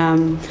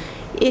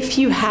 If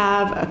you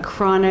have a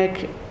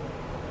chronic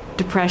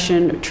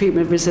depression,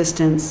 treatment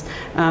resistance,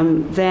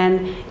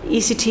 then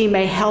ECT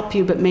may help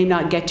you but may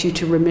not get you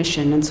to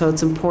remission. And so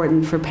it's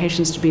important for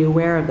patients to be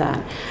aware of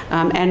that.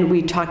 And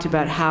we talked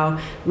about how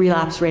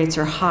relapse rates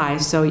are high,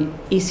 so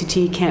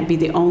ECT can't be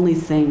the only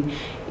thing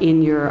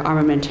in your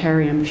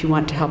armamentarium if you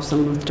want to help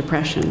someone with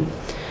depression.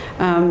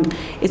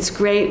 It's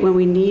great when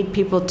we need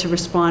people to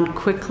respond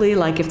quickly,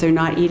 like if they're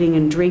not eating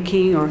and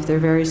drinking or if they're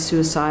very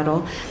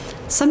suicidal.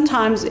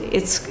 Sometimes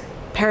it's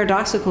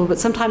paradoxical, but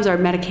sometimes our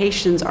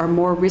medications are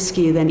more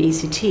risky than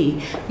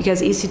ECT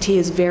because ECT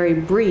is very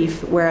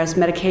brief, whereas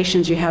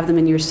medications, you have them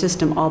in your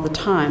system all the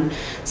time.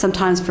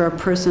 Sometimes for a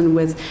person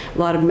with a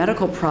lot of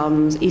medical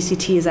problems,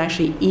 ECT is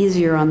actually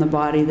easier on the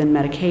body than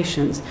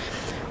medications.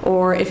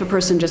 Or if a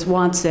person just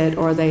wants it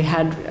or they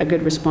had a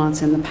good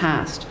response in the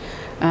past.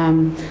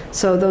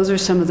 So those are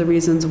some of the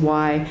reasons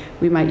why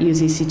we might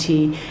use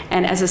ECT.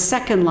 And as a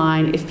second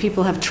line, if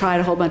people have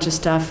tried a whole bunch of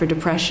stuff for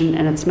depression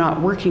and it's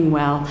not working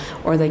well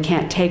or they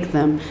can't take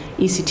them,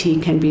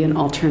 ECT can be an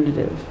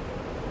alternative.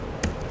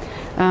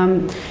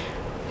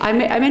 I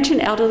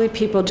mentioned elderly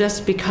people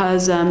just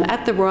because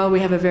at the Royal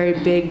we have a very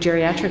big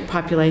geriatric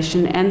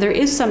population, and there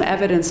is some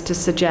evidence to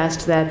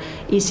suggest that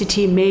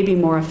ECT may be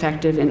more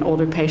effective in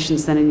older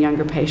patients than in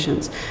younger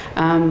patients.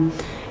 And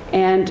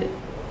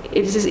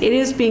it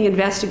is being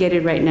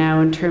investigated right now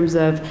in terms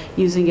of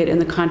using it in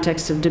the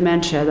context of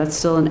dementia. That's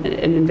still an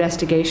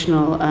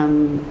investigational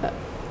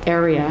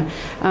area.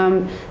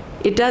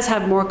 It does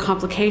have more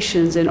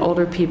complications in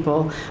older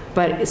people,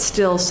 but it's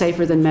still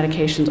safer than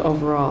medications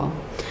overall.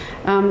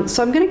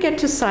 So I'm going to get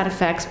to side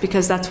effects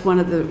because that's one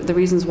of the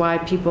reasons why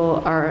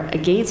people are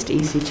against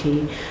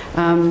ECT.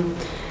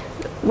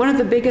 One of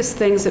the biggest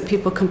things that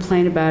people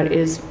complain about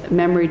is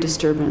memory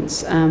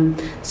disturbance.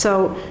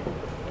 So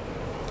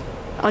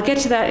I'll get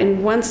to that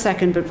in 1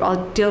 second, but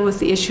I'll deal with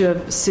the issue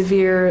of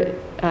severe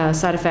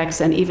side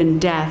effects and even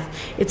death.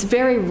 It's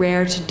very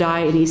rare to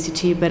die in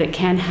ECT, but it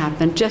can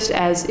happen. Just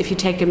as if you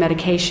take a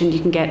medication, you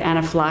can get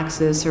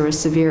anaphylaxis or a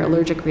severe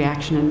allergic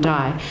reaction and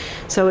die.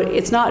 So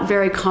it's not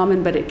very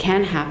common, but it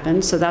can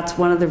happen. So that's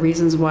one of the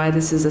reasons why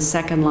this is a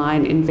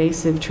second-line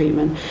invasive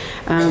treatment.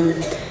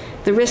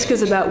 The risk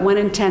is about 1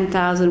 in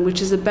 10,000,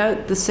 which is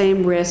about the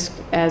same risk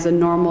as a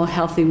normal,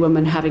 healthy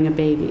woman having a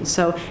baby.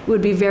 So it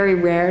would be very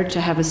rare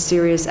to have a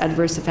serious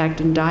adverse effect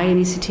and die in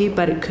ECT,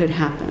 but it could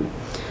happen.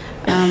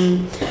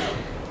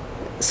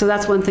 So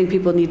that's one thing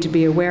people need to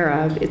be aware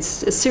of.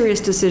 It's a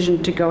serious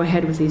decision to go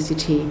ahead with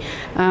ECT.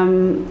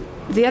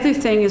 The other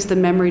thing is the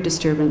memory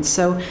disturbance.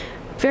 So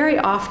very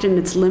often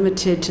it's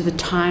limited to the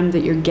time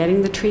that you're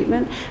getting the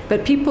treatment,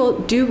 but people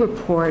do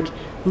report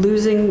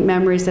losing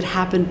memories that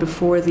happened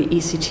before the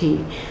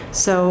ECT.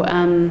 So,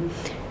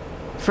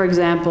 for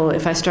example,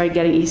 if I started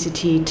getting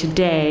ECT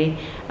today,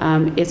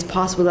 it's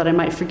possible that I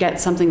might forget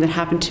something that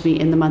happened to me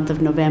in the month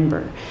of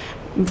November.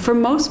 For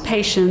most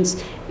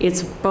patients,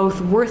 it's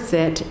both worth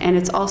it and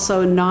it's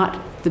also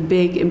not the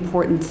big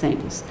important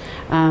things.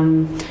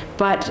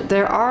 But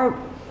there are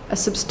a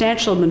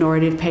substantial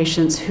minority of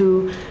patients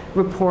who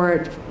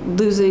report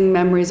losing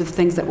memories of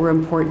things that were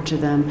important to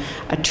them,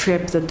 a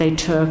trip that they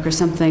took or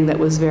something that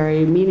was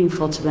very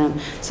meaningful to them.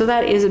 So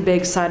that is a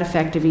big side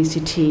effect of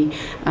ECT,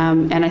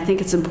 and I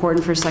think it's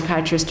important for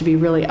psychiatrists to be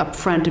really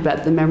upfront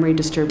about the memory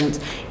disturbance.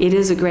 It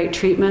is a great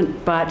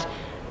treatment, but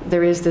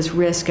there is this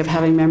risk of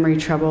having memory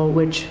trouble,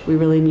 which we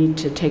really need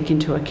to take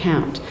into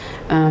account.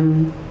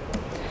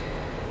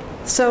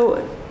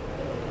 So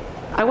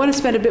I want to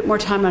spend a bit more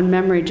time on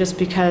memory just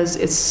because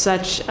it's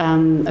such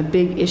a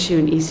big issue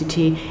in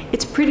ECT.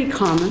 It's pretty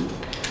common.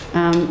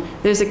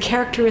 There's a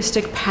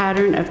characteristic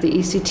pattern of the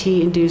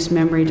ECT-induced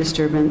memory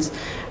disturbance.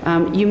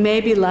 You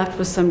may be left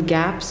with some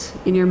gaps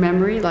in your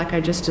memory, like I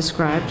just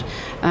described.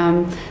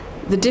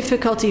 The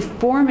difficulty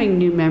forming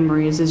new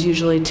memories is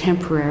usually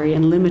temporary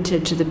and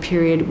limited to the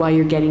period while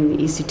you're getting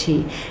the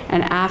ECT.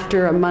 And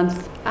after a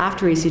month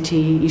after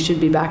ECT, you should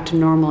be back to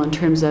normal in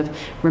terms of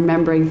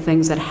remembering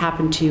things that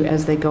happen to you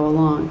as they go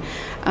along.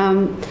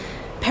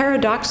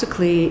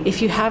 Paradoxically,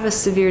 if you have a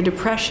severe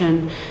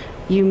depression,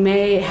 you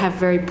may have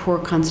very poor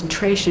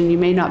concentration. You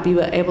may not be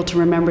able to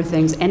remember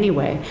things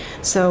anyway.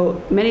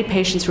 So many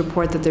patients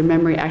report that their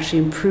memory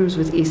actually improves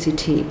with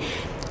ECT.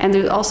 And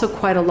there's also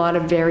quite a lot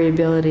of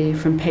variability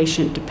from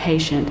patient to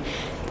patient.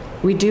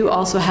 We do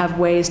also have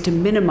ways to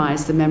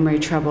minimize the memory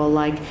trouble,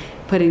 like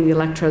putting the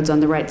electrodes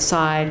on the right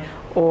side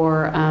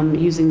or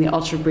using the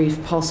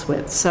ultra-brief pulse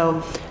width.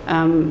 So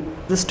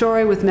the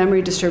story with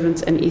memory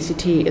disturbance and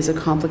ECT is a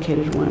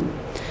complicated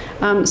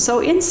one.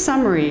 So in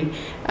summary,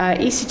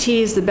 ECT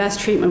is the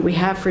best treatment we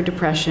have for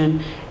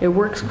depression. It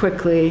works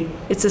quickly,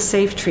 it's a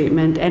safe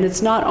treatment, and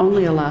it's not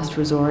only a last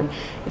resort.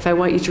 If I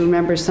want you to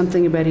remember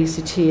something about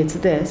ECT, it's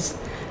this.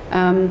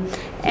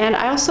 And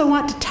I also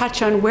want to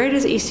touch on where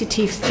does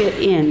ECT fit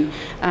in.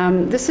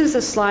 This is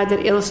a slide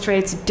that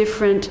illustrates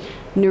different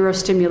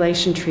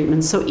neurostimulation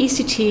treatments. So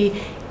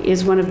ECT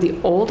is one of the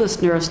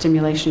oldest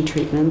neurostimulation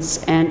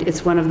treatments, and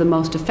it's one of the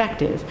most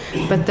effective.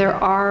 But there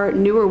are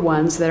newer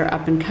ones that are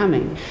up and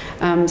coming.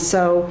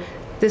 So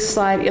this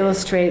slide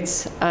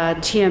illustrates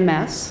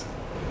TMS.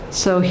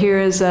 So here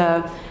is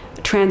a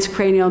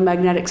transcranial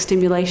magnetic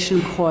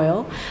stimulation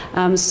coil.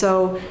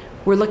 So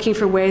we're looking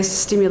for ways to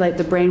stimulate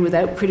the brain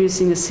without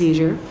producing a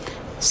seizure.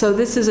 So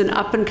this is an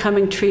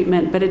up-and-coming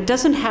treatment, but it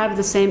doesn't have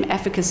the same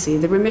efficacy.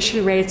 The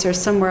remission rates are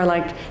somewhere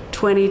like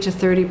 20 to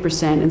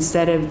 30%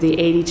 instead of the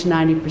 80 to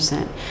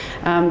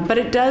 90%. But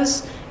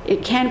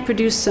it can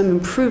produce some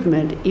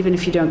improvement even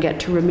if you don't get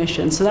to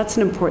remission. So that's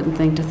an important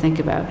thing to think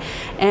about.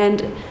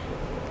 And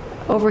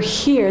over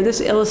here, this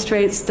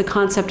illustrates the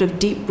concept of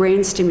deep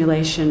brain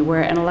stimulation,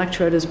 where an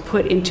electrode is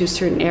put into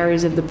certain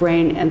areas of the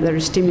brain and that are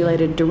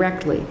stimulated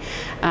directly.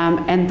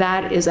 And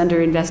that is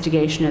under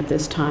investigation at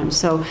this time.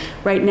 So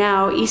right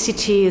now,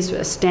 ECT is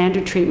a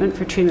standard treatment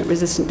for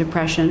treatment-resistant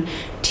depression.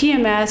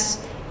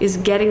 TMS is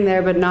getting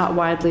there, but not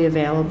widely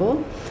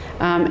available.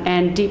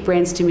 And deep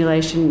brain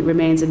stimulation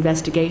remains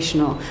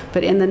investigational.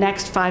 But in the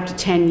next 5 to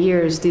 10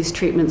 years, these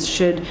treatments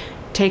should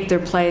take their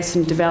place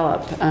and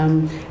develop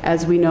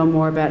as we know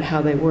more about how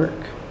they work.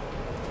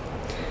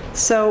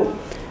 So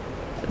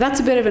that's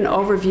a bit of an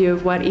overview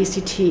of what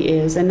ECT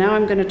is, and now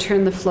I'm going to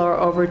turn the floor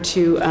over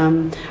to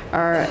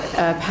our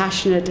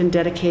passionate and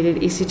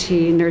dedicated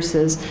ECT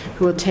nurses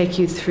who will take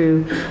you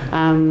through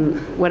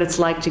what it's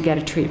like to get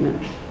a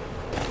treatment.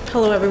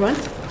 Hello everyone.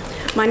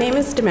 My name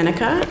is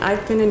Domenica.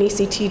 I've been an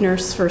ECT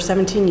nurse for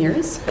 17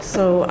 years.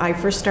 So I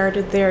first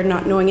started there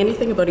not knowing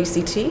anything about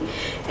ECT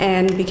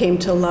and became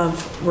to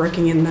love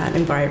working in that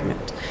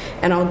environment.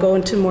 And I'll go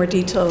into more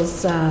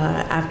details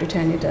after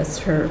Tanya does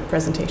her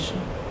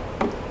presentation.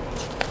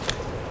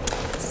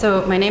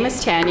 So my name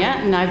is Tanya,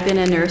 and I've been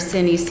a nurse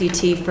in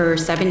ECT for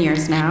 7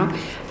 years now.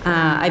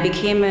 I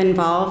became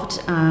involved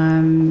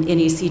in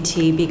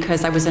ECT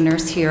because I was a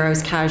nurse here, I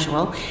was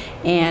casual,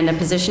 and a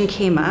position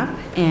came up,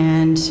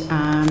 and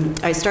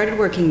I started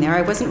working there.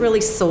 I wasn't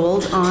really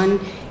sold on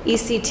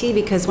ECT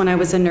because when I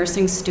was a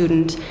nursing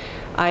student,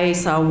 I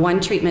saw one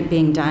treatment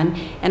being done,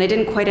 and I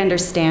didn't quite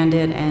understand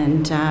it,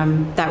 and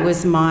that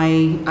was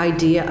my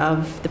idea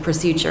of the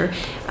procedure.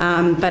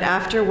 But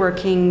after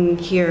working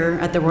here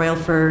at the Royal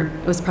for,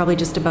 it was probably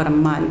just about a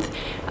month,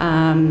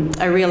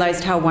 I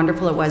realized how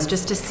wonderful it was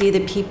just to see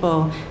the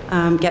people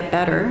get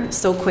better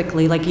so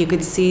quickly. Like, you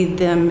could see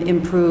them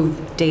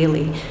improve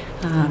daily.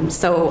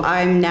 So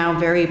I'm now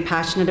very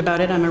passionate about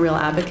it. I'm a real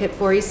advocate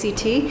for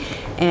ECT,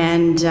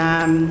 and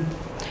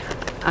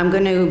I'm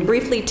going to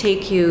briefly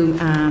take you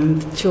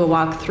to a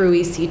walk through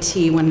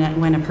ECT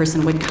when a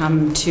person would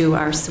come to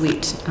our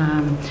suite.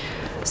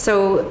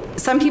 So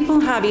some people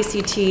have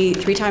ECT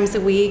 3 times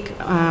a week,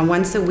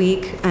 once a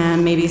week,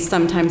 and maybe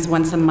sometimes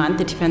once a month.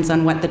 It depends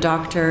on what the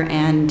doctor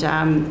and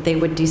they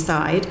would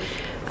decide.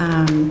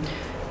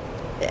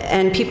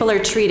 And people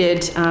are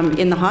treated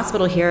in the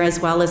hospital here as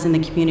well as in the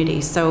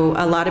community. So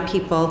a lot of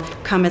people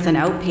come as an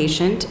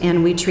outpatient,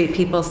 and we treat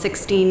people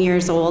 16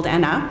 years old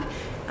and up.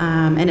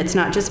 And it's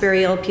not just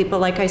very ill people,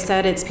 like I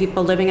said, it's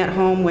people living at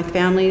home with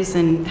families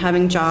and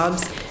having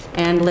jobs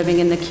and living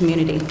in the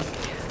community.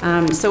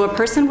 So a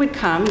person would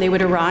come, they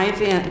would arrive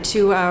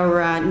to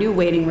our new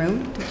waiting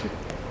room,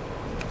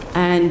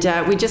 and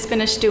we just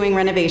finished doing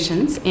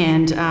renovations,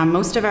 and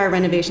most of our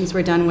renovations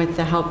were done with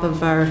the help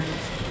of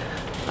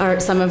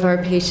some of our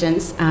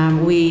patients.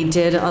 We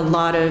did a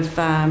lot of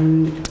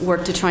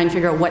work to try and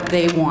figure out what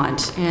they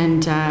want,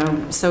 and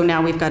so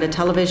now we've got a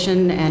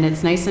television, and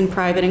it's nice and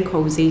private and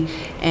cozy,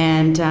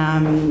 and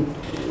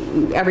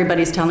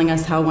everybody's telling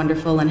us how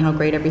wonderful and how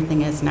great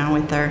everything is now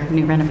with our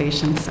new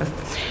renovations.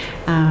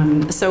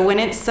 So when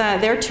it's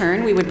their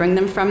turn, we would bring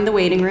them from the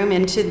waiting room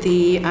into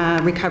the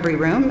recovery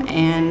room,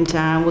 and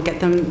we'll get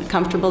them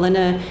comfortable in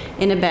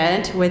a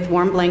bed with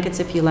warm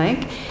blankets if you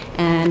like,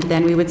 and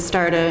then we would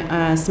start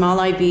a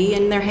small IV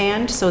in their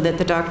hand so that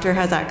the doctor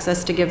has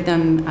access to give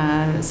them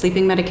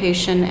sleeping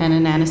medication and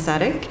an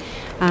anesthetic,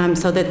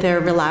 so that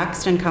they're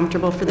relaxed and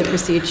comfortable for the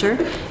procedure.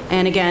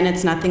 And again,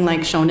 it's nothing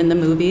like shown in the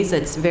movies.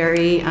 It's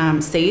very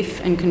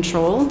safe and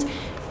controlled,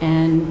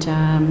 and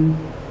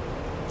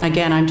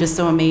again, I'm just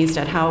so amazed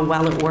at how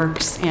well it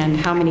works and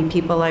how many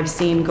people I've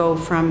seen go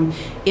from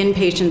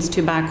inpatients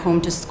to back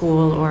home to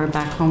school or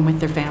back home with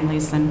their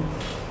families. And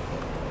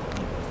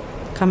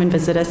come and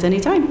visit us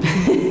anytime.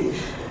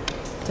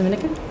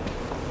 Dominica?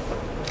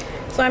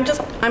 So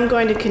I'm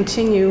going to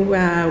continue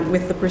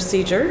with the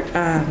procedure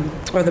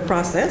or the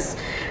process.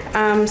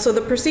 So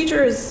the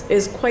procedure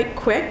is quite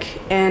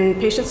quick, and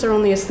patients are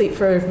only asleep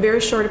for a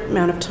very short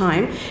amount of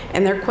time,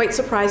 and they're quite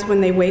surprised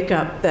when they wake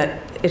up that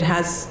it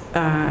has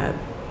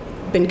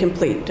been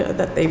complete,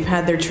 that they've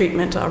had their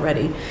treatment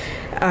already.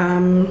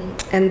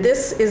 And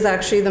this is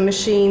actually the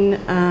machine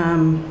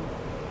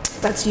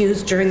that's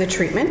used during the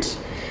treatment.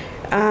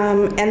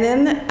 And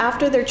then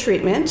after their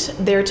treatment,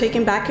 they're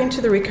taken back into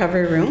the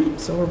recovery room.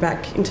 So we're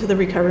back into the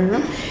recovery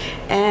room.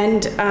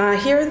 And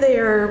here they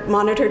are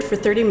monitored for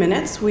 30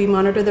 minutes. We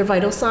monitor their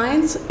vital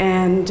signs,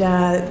 and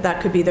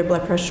that could be their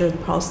blood pressure, the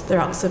pulse, their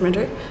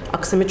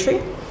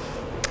oximetry.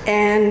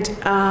 And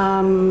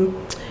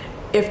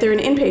if they're an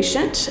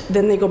inpatient,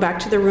 then they go back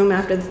to their room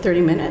after the 30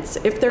 minutes.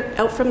 If they're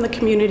out from the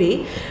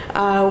community,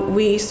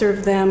 we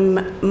serve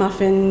them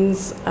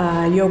muffins,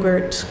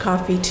 yogurt,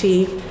 coffee,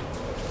 tea,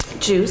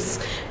 juice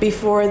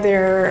before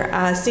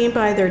they're seen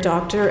by their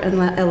doctor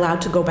and allowed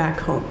to go back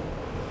home.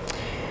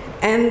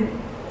 And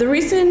the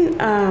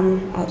reason,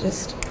 I'll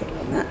just put it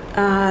on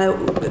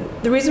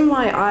that, the reason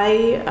why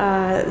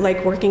I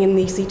like working in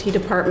the ECT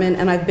department,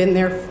 and I've been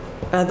there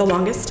the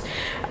longest,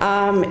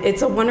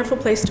 it's a wonderful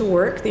place to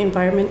work. The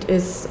environment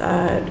is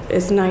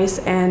nice,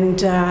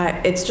 and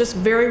it's just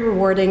very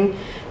rewarding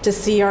to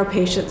see our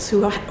patients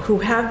who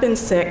have been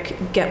sick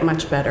get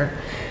much better.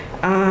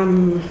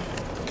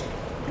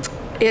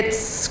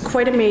 It's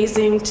quite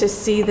amazing to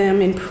see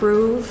them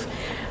improve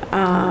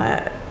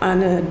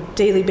on a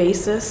daily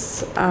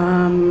basis,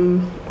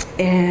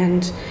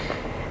 and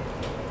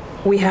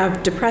we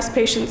have depressed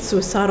patients,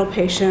 suicidal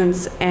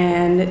patients,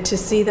 and to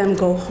see them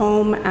go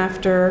home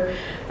after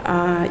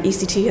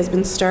ECT has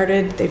been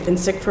started. They've been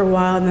sick for a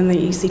while, and then the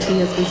ECT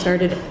has been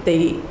started.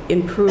 They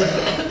improve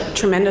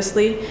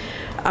tremendously.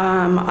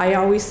 I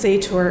always say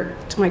to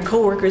my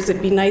coworkers,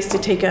 it'd be nice to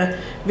take a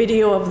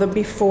video of them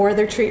before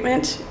their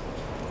treatment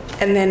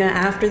and then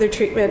after their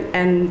treatment,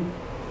 and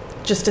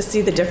just to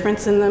see the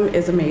difference in them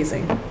is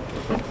amazing.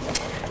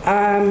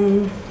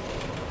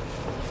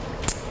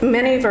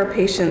 Many of our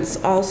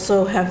patients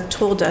also have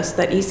told us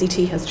that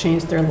ECT has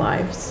changed their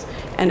lives,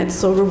 and it's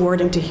so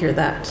rewarding to hear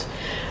that.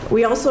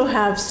 We also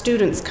have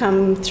students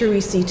come through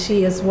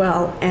ECT as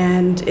well,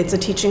 and it's a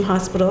teaching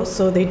hospital,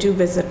 so they do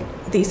visit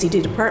the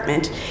ECT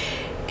department.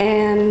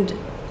 And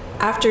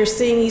after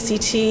seeing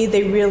ECT,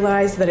 they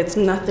realize that it's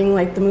nothing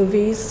like the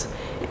movies,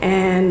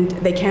 and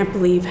they can't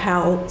believe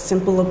how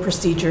simple a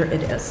procedure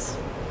it is.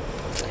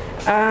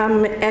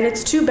 And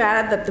it's too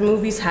bad that the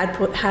movies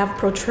have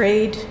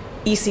portrayed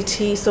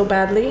ECT so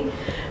badly.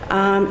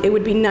 It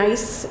would be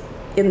nice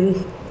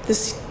in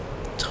this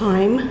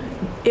time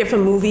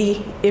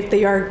if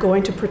they are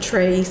going to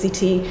portray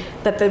ECT,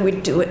 that they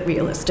would do it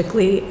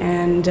realistically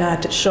and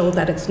to show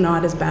that it's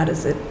not as bad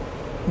as it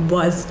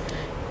was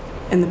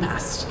in the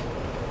past.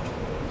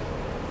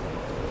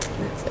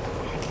 That's it.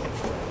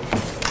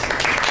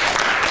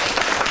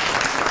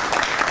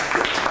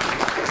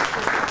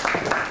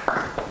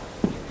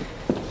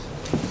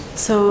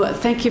 So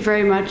thank you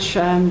very much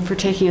for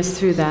taking us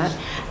through that.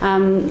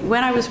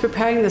 When I was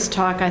preparing this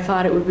talk, I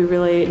thought it would be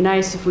really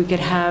nice if we could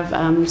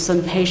have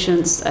some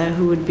patients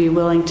who would be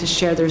willing to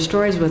share their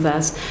stories with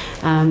us.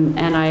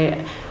 And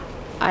I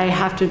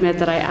have to admit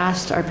that I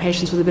asked our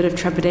patients with a bit of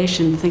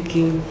trepidation,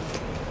 thinking,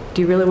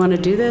 do you really want to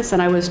do this?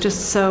 And I was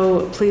just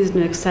so pleased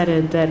and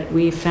excited that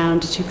we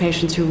found 2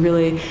 patients who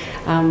really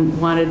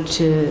wanted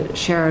to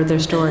share their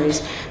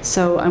stories.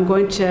 So I'm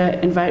going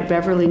to invite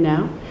Beverly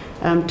now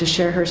to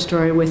share her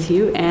story with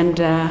you, and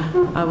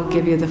I will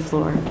give you the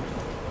floor.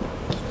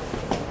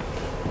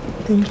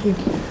 Thank you.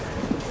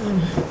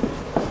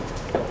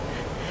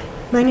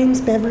 My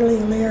name's Beverly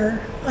Allaire.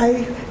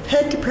 I've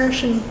had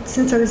depression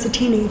since I was a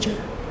teenager.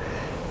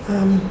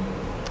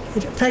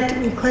 It affected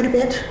me quite a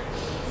bit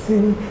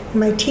in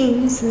my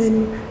teens, and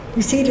then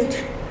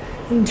receded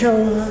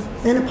until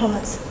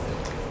menopause.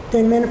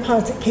 Then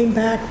menopause, it came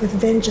back with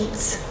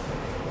vengeance.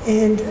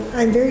 And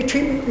I'm very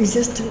treatment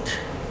resistant,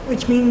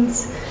 which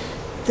means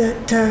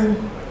that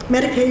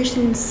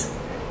medications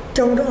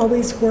don't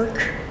always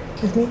work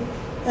with me.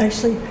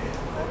 Actually,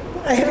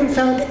 I haven't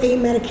found a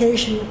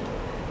medication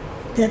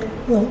that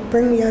will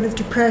bring me out of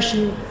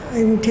depression.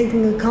 I'm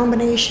taking a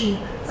combination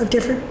of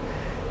different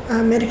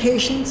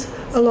medications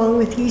along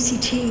with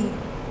ECT.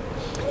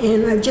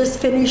 And I've just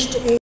finished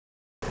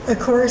a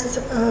course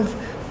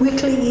of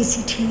weekly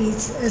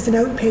ECTs as an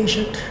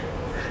outpatient,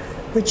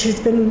 which has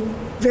been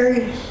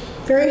very,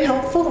 very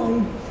helpful.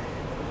 I'm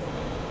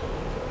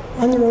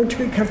on the road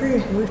to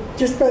recovery. We're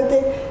just about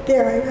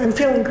there. I'm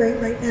feeling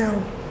great right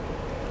now.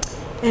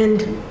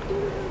 And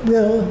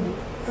we'll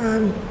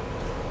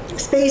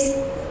space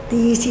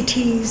the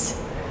ECTs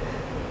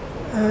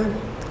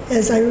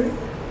as I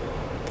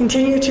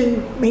continue to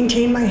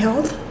maintain my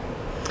health.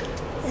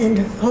 And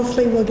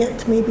hopefully we'll get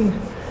to maybe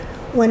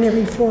one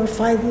every 4 or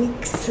 5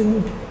 weeks,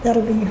 and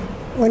that'll be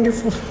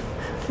wonderful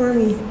for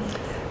me.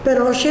 But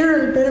I'll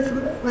share a bit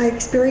of my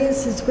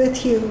experiences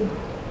with you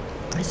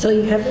so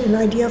you have an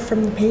idea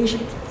from the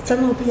patient.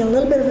 Some will be a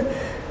little bit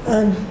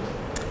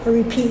of a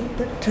repeat,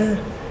 but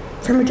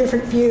from a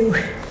different view.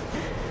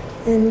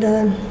 And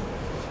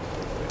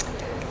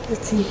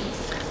let's see,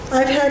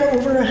 I've had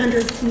over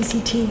 100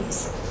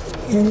 ECTs,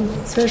 and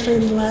especially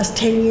in the last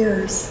 10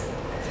 years,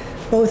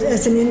 both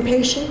as an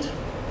inpatient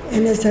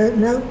and as an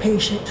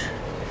outpatient.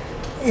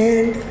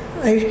 And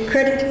I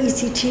credit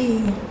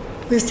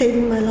ECT with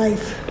saving my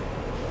life.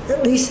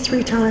 At least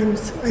 3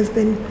 times I've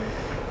been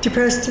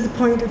depressed to the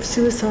point of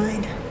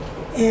suicide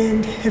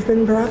and have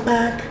been brought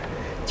back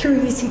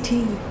through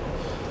ECT,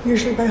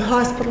 usually by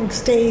hospital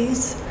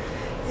stays,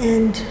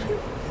 and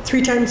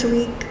 3 times a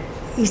week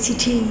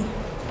ECT.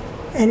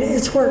 And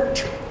it's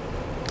worked.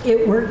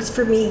 It works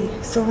for me.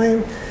 So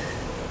I'm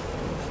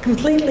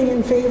completely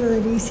in favor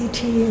of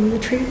ECT and the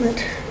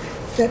treatment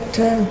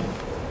that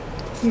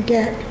you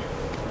get.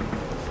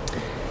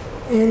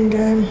 And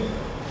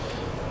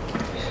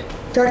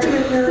Dr.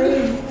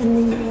 McMurray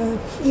and the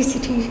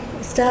ECT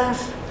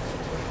staff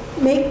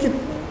make the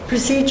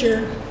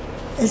procedure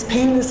as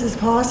painless as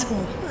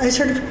possible. I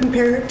sort of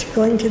compare it to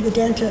going to the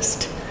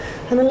dentist.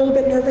 I'm a little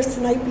bit nervous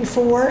the night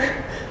before,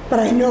 but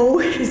I know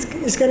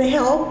it's going to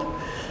help.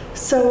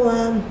 So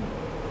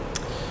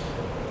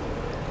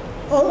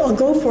I'll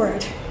go for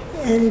it.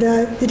 And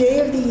the day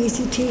of the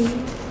ECT,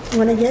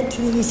 when I get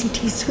to the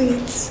ECT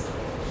suites,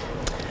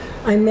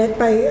 I'm met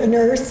by a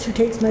nurse who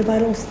takes my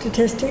vital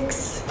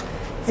statistics,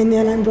 and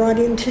then I'm brought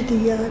into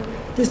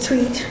the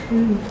suite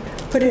and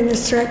put in a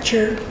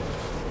stretcher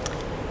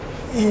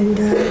and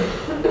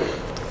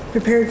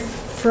prepared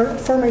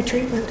for my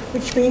treatment,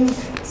 which means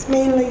it's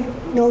mainly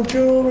no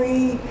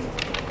jewelry,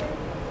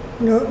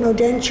 no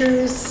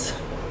dentures,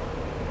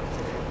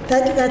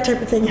 that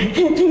type of thing. I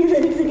can't think of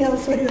anything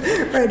else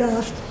right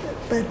off.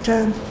 But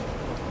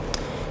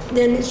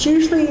then it's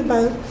usually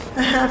about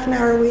a half an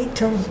hour wait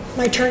till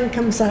my turn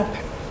comes up.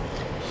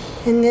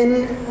 And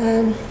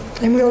then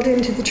I'm wheeled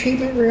into the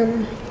treatment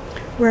room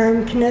where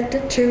I'm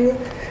connected to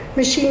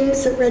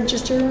machines that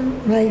register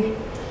my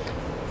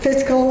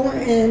physical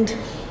and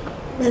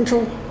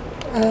mental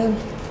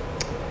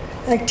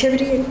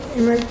activity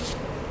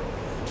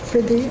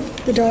for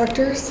the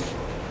doctors.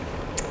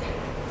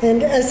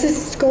 And as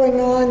this is going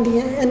on,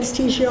 the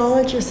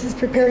anesthesiologist is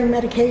preparing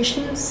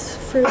medications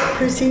for the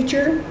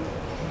procedure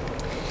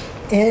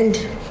and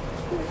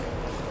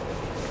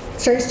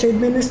starts to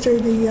administer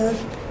the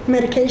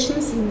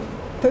medications and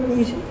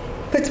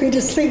puts me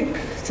to sleep.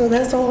 So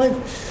that's all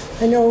I've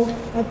I know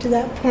up to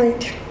that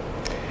point.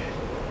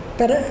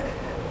 But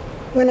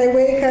when I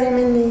wake,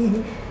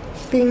 I'm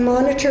being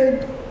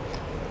monitored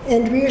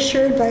and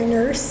reassured by a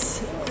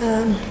nurse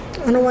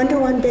on a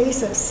one-to-one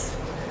basis,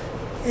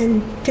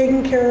 and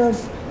taken care of,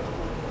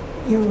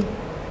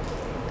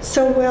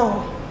 so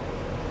well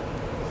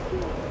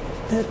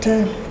that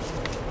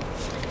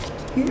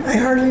I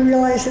hardly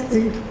realize that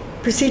the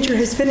procedure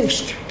has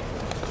finished.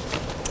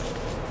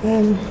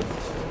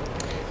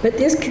 But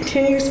this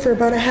continues for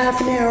about a half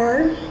an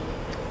hour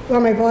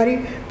while my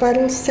body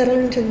vitals settle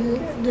into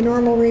the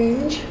normal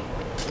range.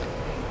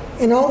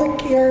 And all the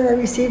care I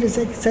receive is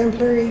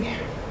exemplary.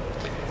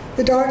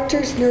 The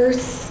doctors,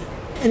 nurse,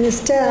 and the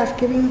staff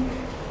giving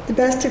the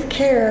best of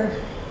care.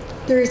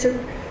 There is a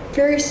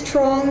very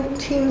strong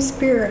team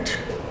spirit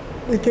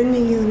within the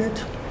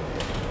unit.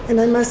 And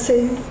I must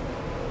say,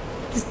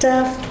 the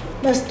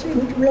staff must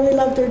really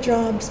love their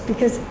jobs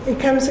because it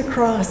comes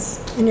across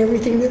in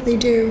everything that they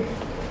do.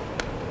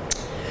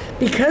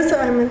 Because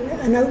I'm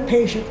an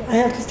outpatient, I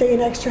have to stay an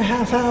extra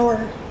half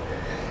hour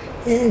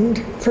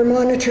for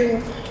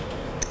monitoring.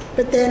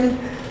 But then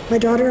my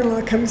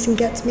daughter-in-law comes and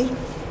gets me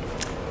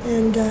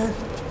and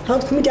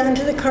helps me down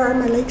to the car.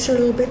 My legs are a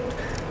little bit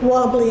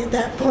wobbly at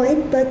that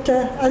point, but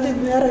other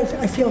than that,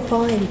 I feel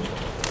fine.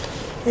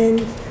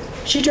 And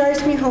she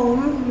drives me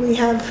home. We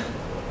have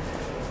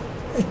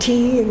a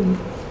tea and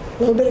a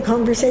little bit of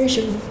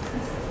conversation.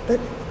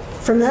 But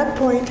from that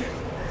point,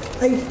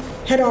 I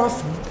head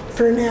off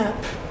for a nap.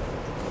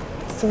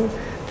 So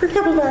for a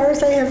couple of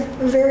hours, I have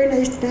a very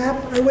nice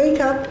nap. I wake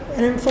up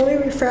and I'm fully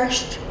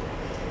refreshed.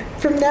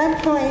 From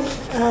that point,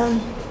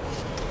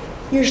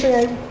 usually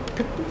I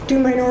do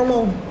my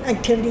normal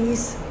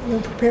activities,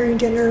 preparing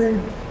dinner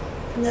and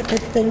that type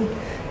of thing.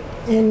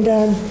 And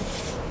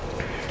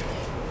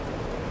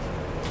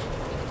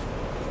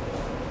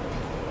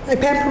I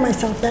pamper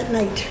myself that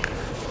night.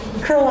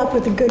 Curl up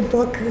with a good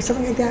book or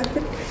something like that,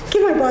 but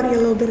give my body a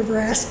little bit of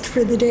rest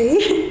for the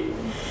day.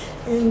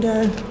 And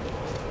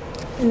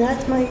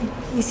that's my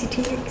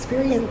ECT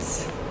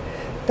experience.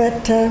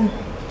 But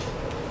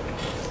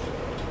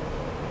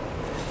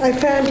I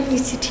found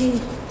ECT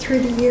through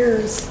the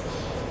years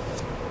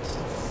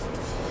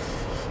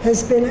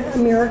has been a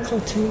miracle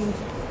to me.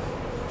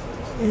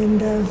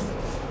 And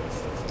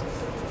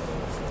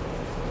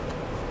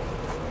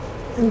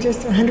I'm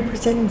just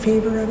 100% in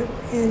favor of it,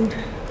 and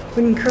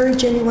would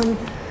encourage anyone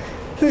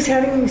who's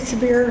having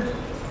severe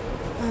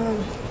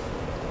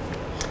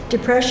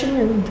depression,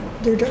 and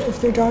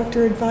if their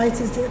doctor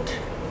advises it,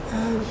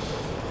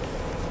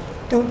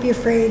 don't be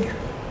afraid.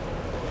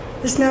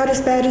 It's not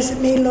as bad as it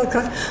may look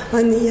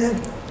on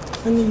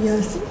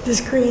the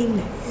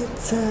screen.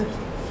 It's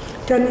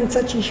done in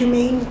such a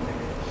humane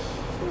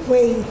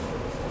way.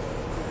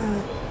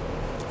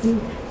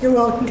 And you're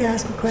welcome to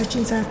ask me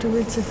questions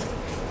afterwards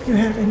if you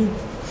have any.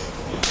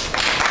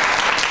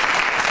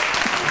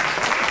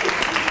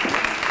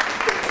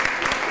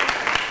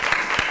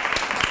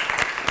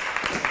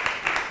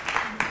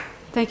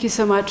 Thank you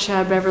so much,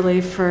 Beverly,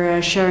 for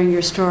sharing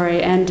your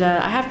story. And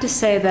I have to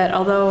say that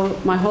although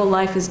my whole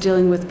life is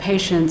dealing with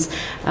patients,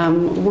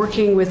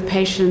 working with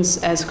patients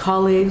as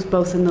colleagues,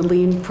 both in the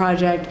LEAN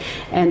project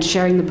and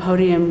sharing the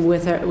podium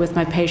with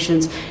my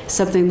patients, is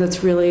something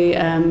that's really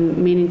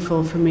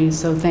meaningful for me.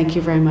 So thank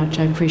you very much.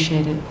 I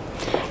appreciate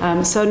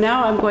it. So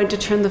now I'm going to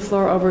turn the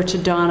floor over to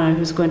Donna,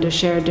 who's going to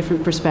share a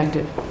different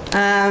perspective.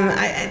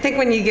 I think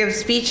when you give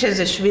speeches,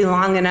 it should be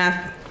long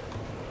enough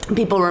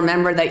people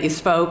remember that you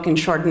spoke and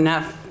short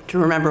enough to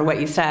remember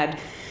what you said.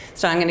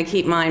 So I'm going to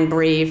keep mine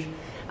brief.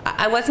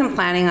 I wasn't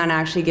planning on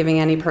actually giving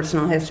any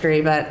personal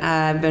history, but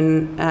I've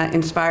been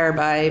inspired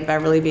by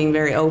Beverly being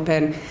very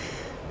open.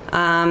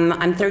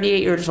 I'm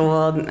 38 years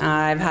old.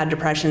 I've had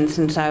depression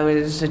since I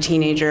was a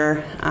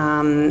teenager,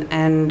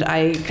 and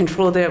I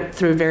controlled it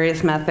through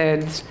various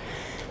methods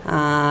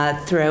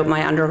throughout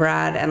my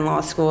undergrad and law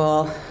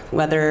school,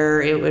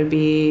 whether it would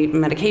be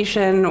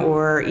medication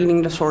or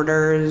eating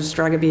disorders,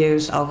 drug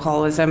abuse,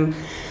 alcoholism.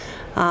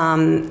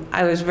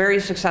 I was a very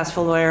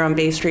successful lawyer on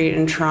Bay Street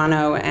in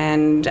Toronto,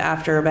 and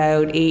after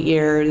about 8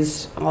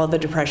 years, all the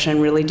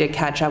depression really did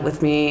catch up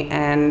with me,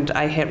 and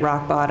I hit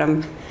rock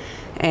bottom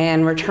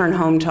and returned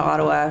home to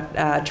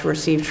Ottawa to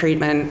receive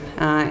treatment.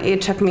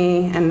 It took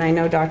me, and I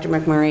know Dr.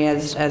 McMurray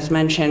has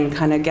mentioned,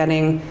 kind of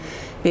getting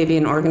maybe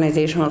an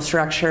organizational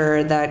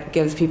structure that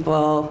gives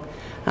people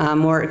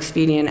more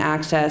expedient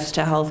access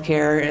to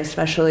healthcare,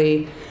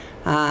 especially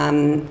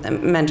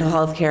mental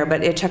health care.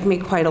 But it took me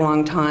quite a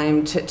long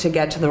time to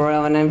get to the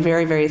Royal, and I'm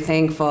very, very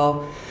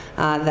thankful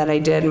that I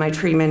did. My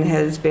treatment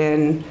has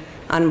been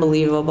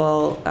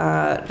unbelievable.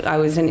 I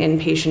was an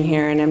inpatient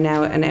here, and I'm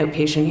now an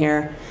outpatient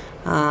here.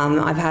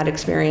 I've had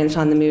experience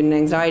on the mood and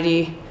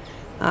anxiety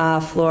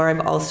floor.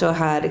 I've also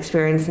had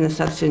experience in the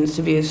substance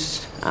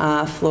abuse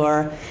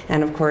floor,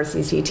 and of course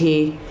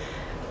ECT.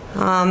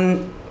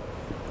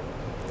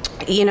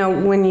 You know,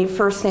 when you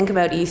first think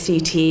about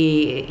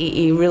ECT,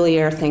 you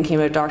really are thinking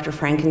about Dr.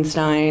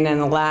 Frankenstein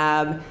and the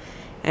lab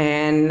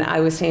And I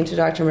was saying to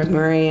Dr.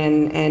 McMurray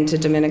and to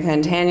Dominica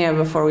and Tanya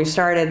before we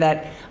started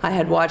that I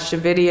had watched a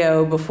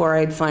video before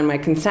I'd signed my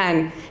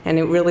consent, and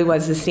it really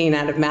was a scene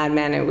out of Mad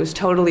Men. It was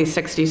totally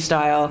 60s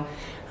style,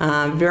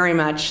 very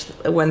much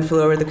One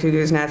Flew Over the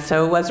Cuckoo's Nest,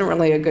 so it wasn't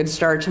really a good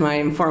start to my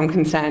informed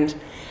consent.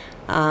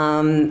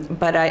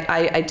 But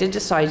I did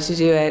decide to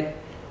do it,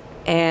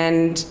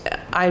 and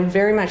I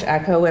very much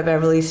echo what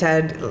Beverly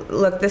said.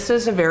 Look, this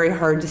is a very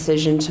hard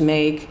decision to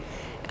make.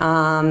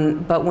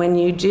 But when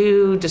you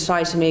do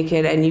decide to make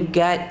it and you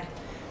get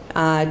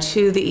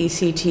to the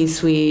ECT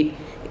suite,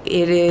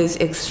 it is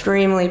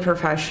extremely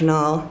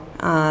professional.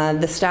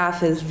 The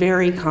staff is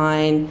very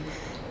kind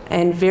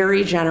and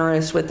very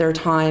generous with their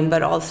time,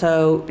 but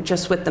also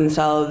just with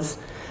themselves.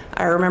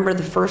 I remember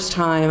the first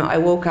time I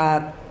woke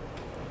up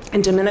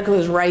and Dominica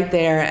was right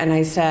there, and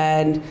I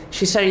said,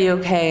 she said, "Are you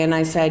okay?" And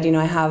I said, "You know,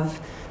 I have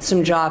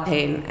some jaw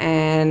pain."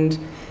 And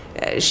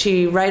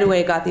she right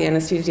away got the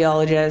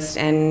anesthesiologist,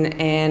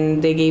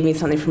 and they gave me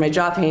something for my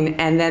jaw pain.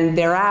 And then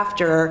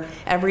thereafter,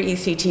 every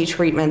ECT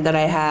treatment that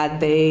I had,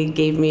 they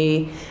gave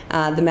me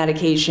the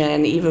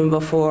medication, even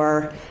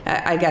before,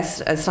 I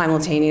guess,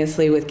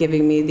 simultaneously with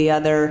giving me the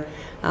other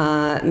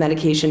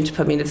medication to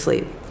put me to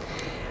sleep.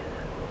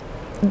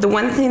 The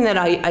one thing that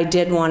I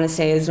did want to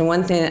say is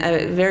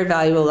a very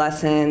valuable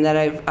lesson that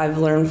I've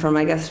learned from,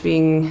 I guess,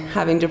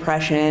 having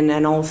depression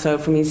and also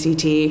from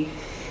ECT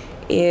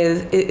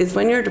is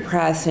when you're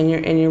depressed and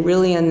you're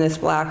really in this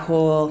black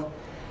hole,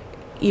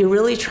 you're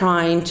really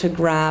trying to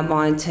grab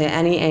onto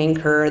any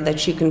anchor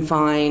that you can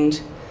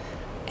find,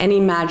 any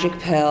magic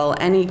pill,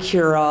 any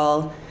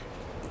cure-all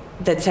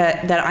that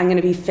I'm going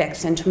to be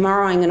fixed, and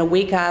tomorrow I'm going to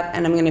wake up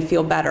and I'm going to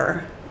feel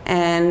better.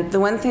 And the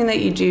one thing that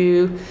you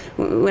do,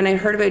 when I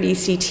heard about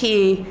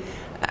ECT,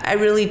 I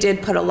really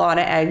did put a lot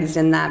of eggs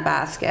in that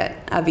basket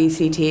of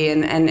ECT,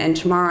 and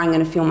tomorrow I'm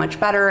going to feel much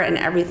better and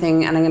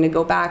everything, and I'm going to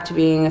go back to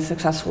being a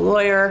successful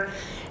lawyer.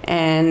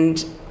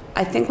 And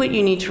I think what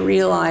you need to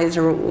realize,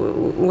 or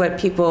what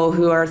people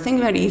who are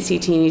thinking about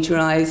ECT need to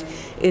realize,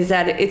 is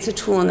that it's a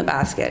tool in the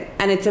basket,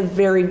 and it's a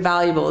very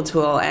valuable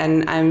tool,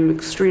 and I'm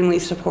extremely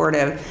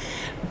supportive.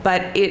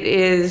 But it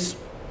is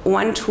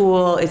one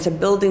tool, it's a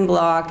building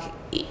block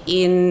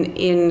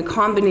in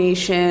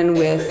combination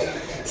with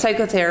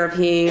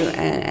psychotherapy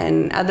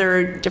and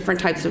other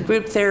different types of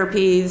group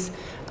therapies,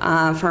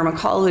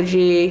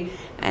 pharmacology,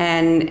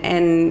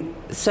 and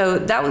so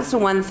that was the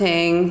one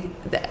thing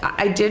that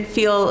I did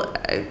feel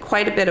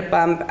quite a bit of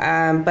bump,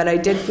 but I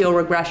did feel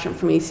regression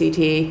from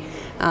ECT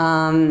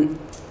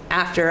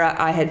after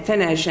I had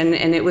finished, and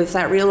it was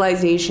that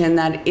realization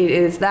that it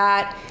is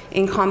that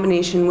in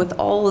combination with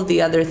all of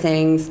the other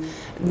things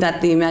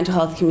that the mental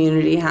health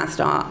community has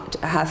to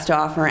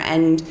offer.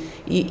 And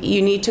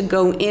you need to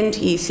go into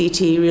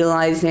ECT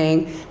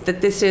realizing that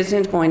this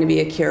isn't going to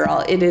be a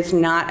cure-all. It is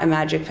not a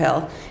magic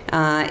pill.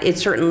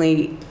 It's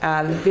certainly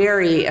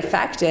very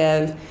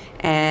effective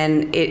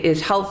and it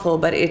is helpful,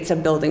 but it's a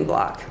building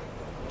block.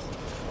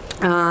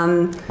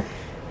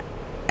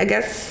 I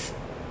guess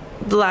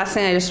the last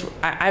thing,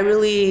 I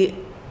really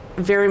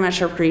very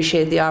much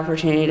appreciate the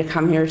opportunity to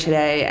come here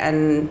today.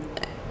 And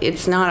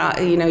it's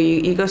not, you know,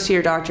 you go see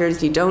your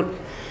doctors, you don't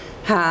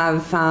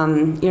have,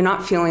 you're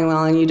not feeling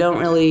well, and you don't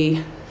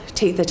really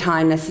take the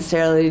time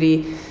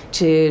necessarily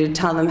to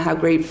tell them how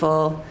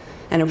grateful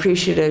and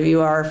appreciative you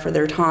are for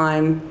their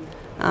time.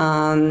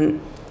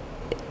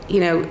 You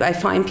know, I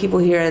find people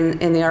here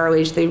in the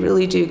ROH, they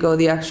really do go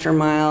the extra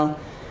mile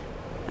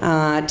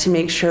to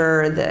make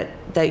sure that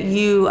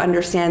you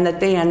understand, that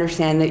they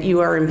understand that you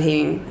are in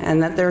pain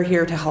and that they're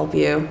here to help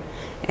you.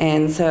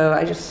 And so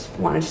I just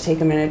wanted to take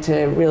a minute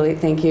to really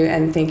thank you,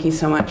 and thank you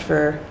so much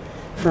for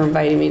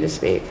inviting me to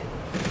speak.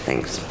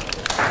 Thanks.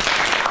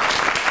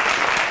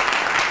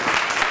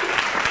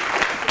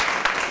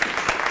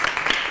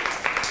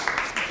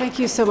 Thank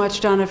you so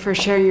much, Donna, for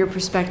sharing your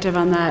perspective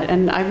on that.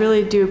 And I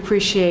really do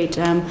appreciate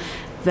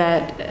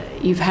that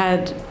you've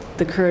had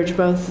the courage,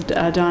 both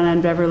Donna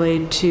and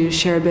Beverly, to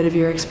share a bit of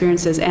your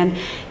experiences. And,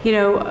 you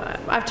know,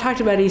 I've talked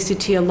about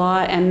ECT a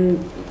lot,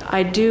 and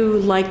I do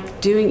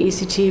like doing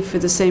ECT for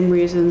the same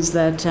reasons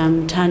that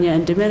Tanya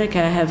and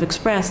Dominica have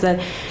expressed, that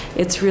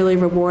it's really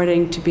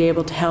rewarding to be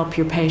able to help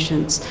your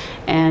patients.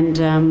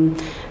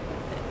 And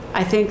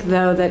I think,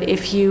 though, that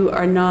if you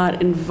are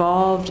not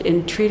involved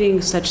in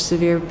treating such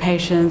severe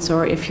patients,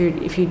 or if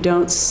you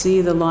don't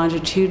see the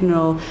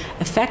longitudinal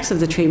effects of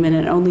the treatment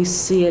and only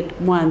see it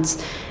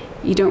once,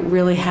 you don't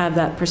really have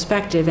that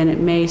perspective, and it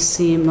may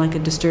seem like a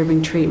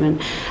disturbing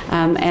treatment.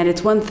 And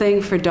it's one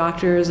thing for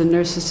doctors and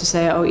nurses to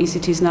say, oh,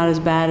 ECT is not as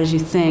bad as you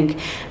think,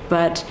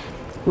 but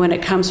when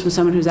it comes from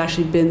someone who's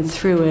actually been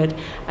through it,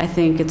 I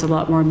think it's a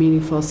lot more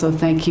meaningful. So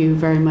thank you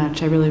very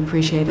much. I really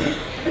appreciate it.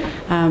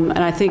 And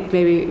I think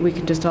maybe we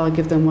can just all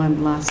give them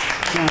one last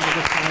round of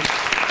applause.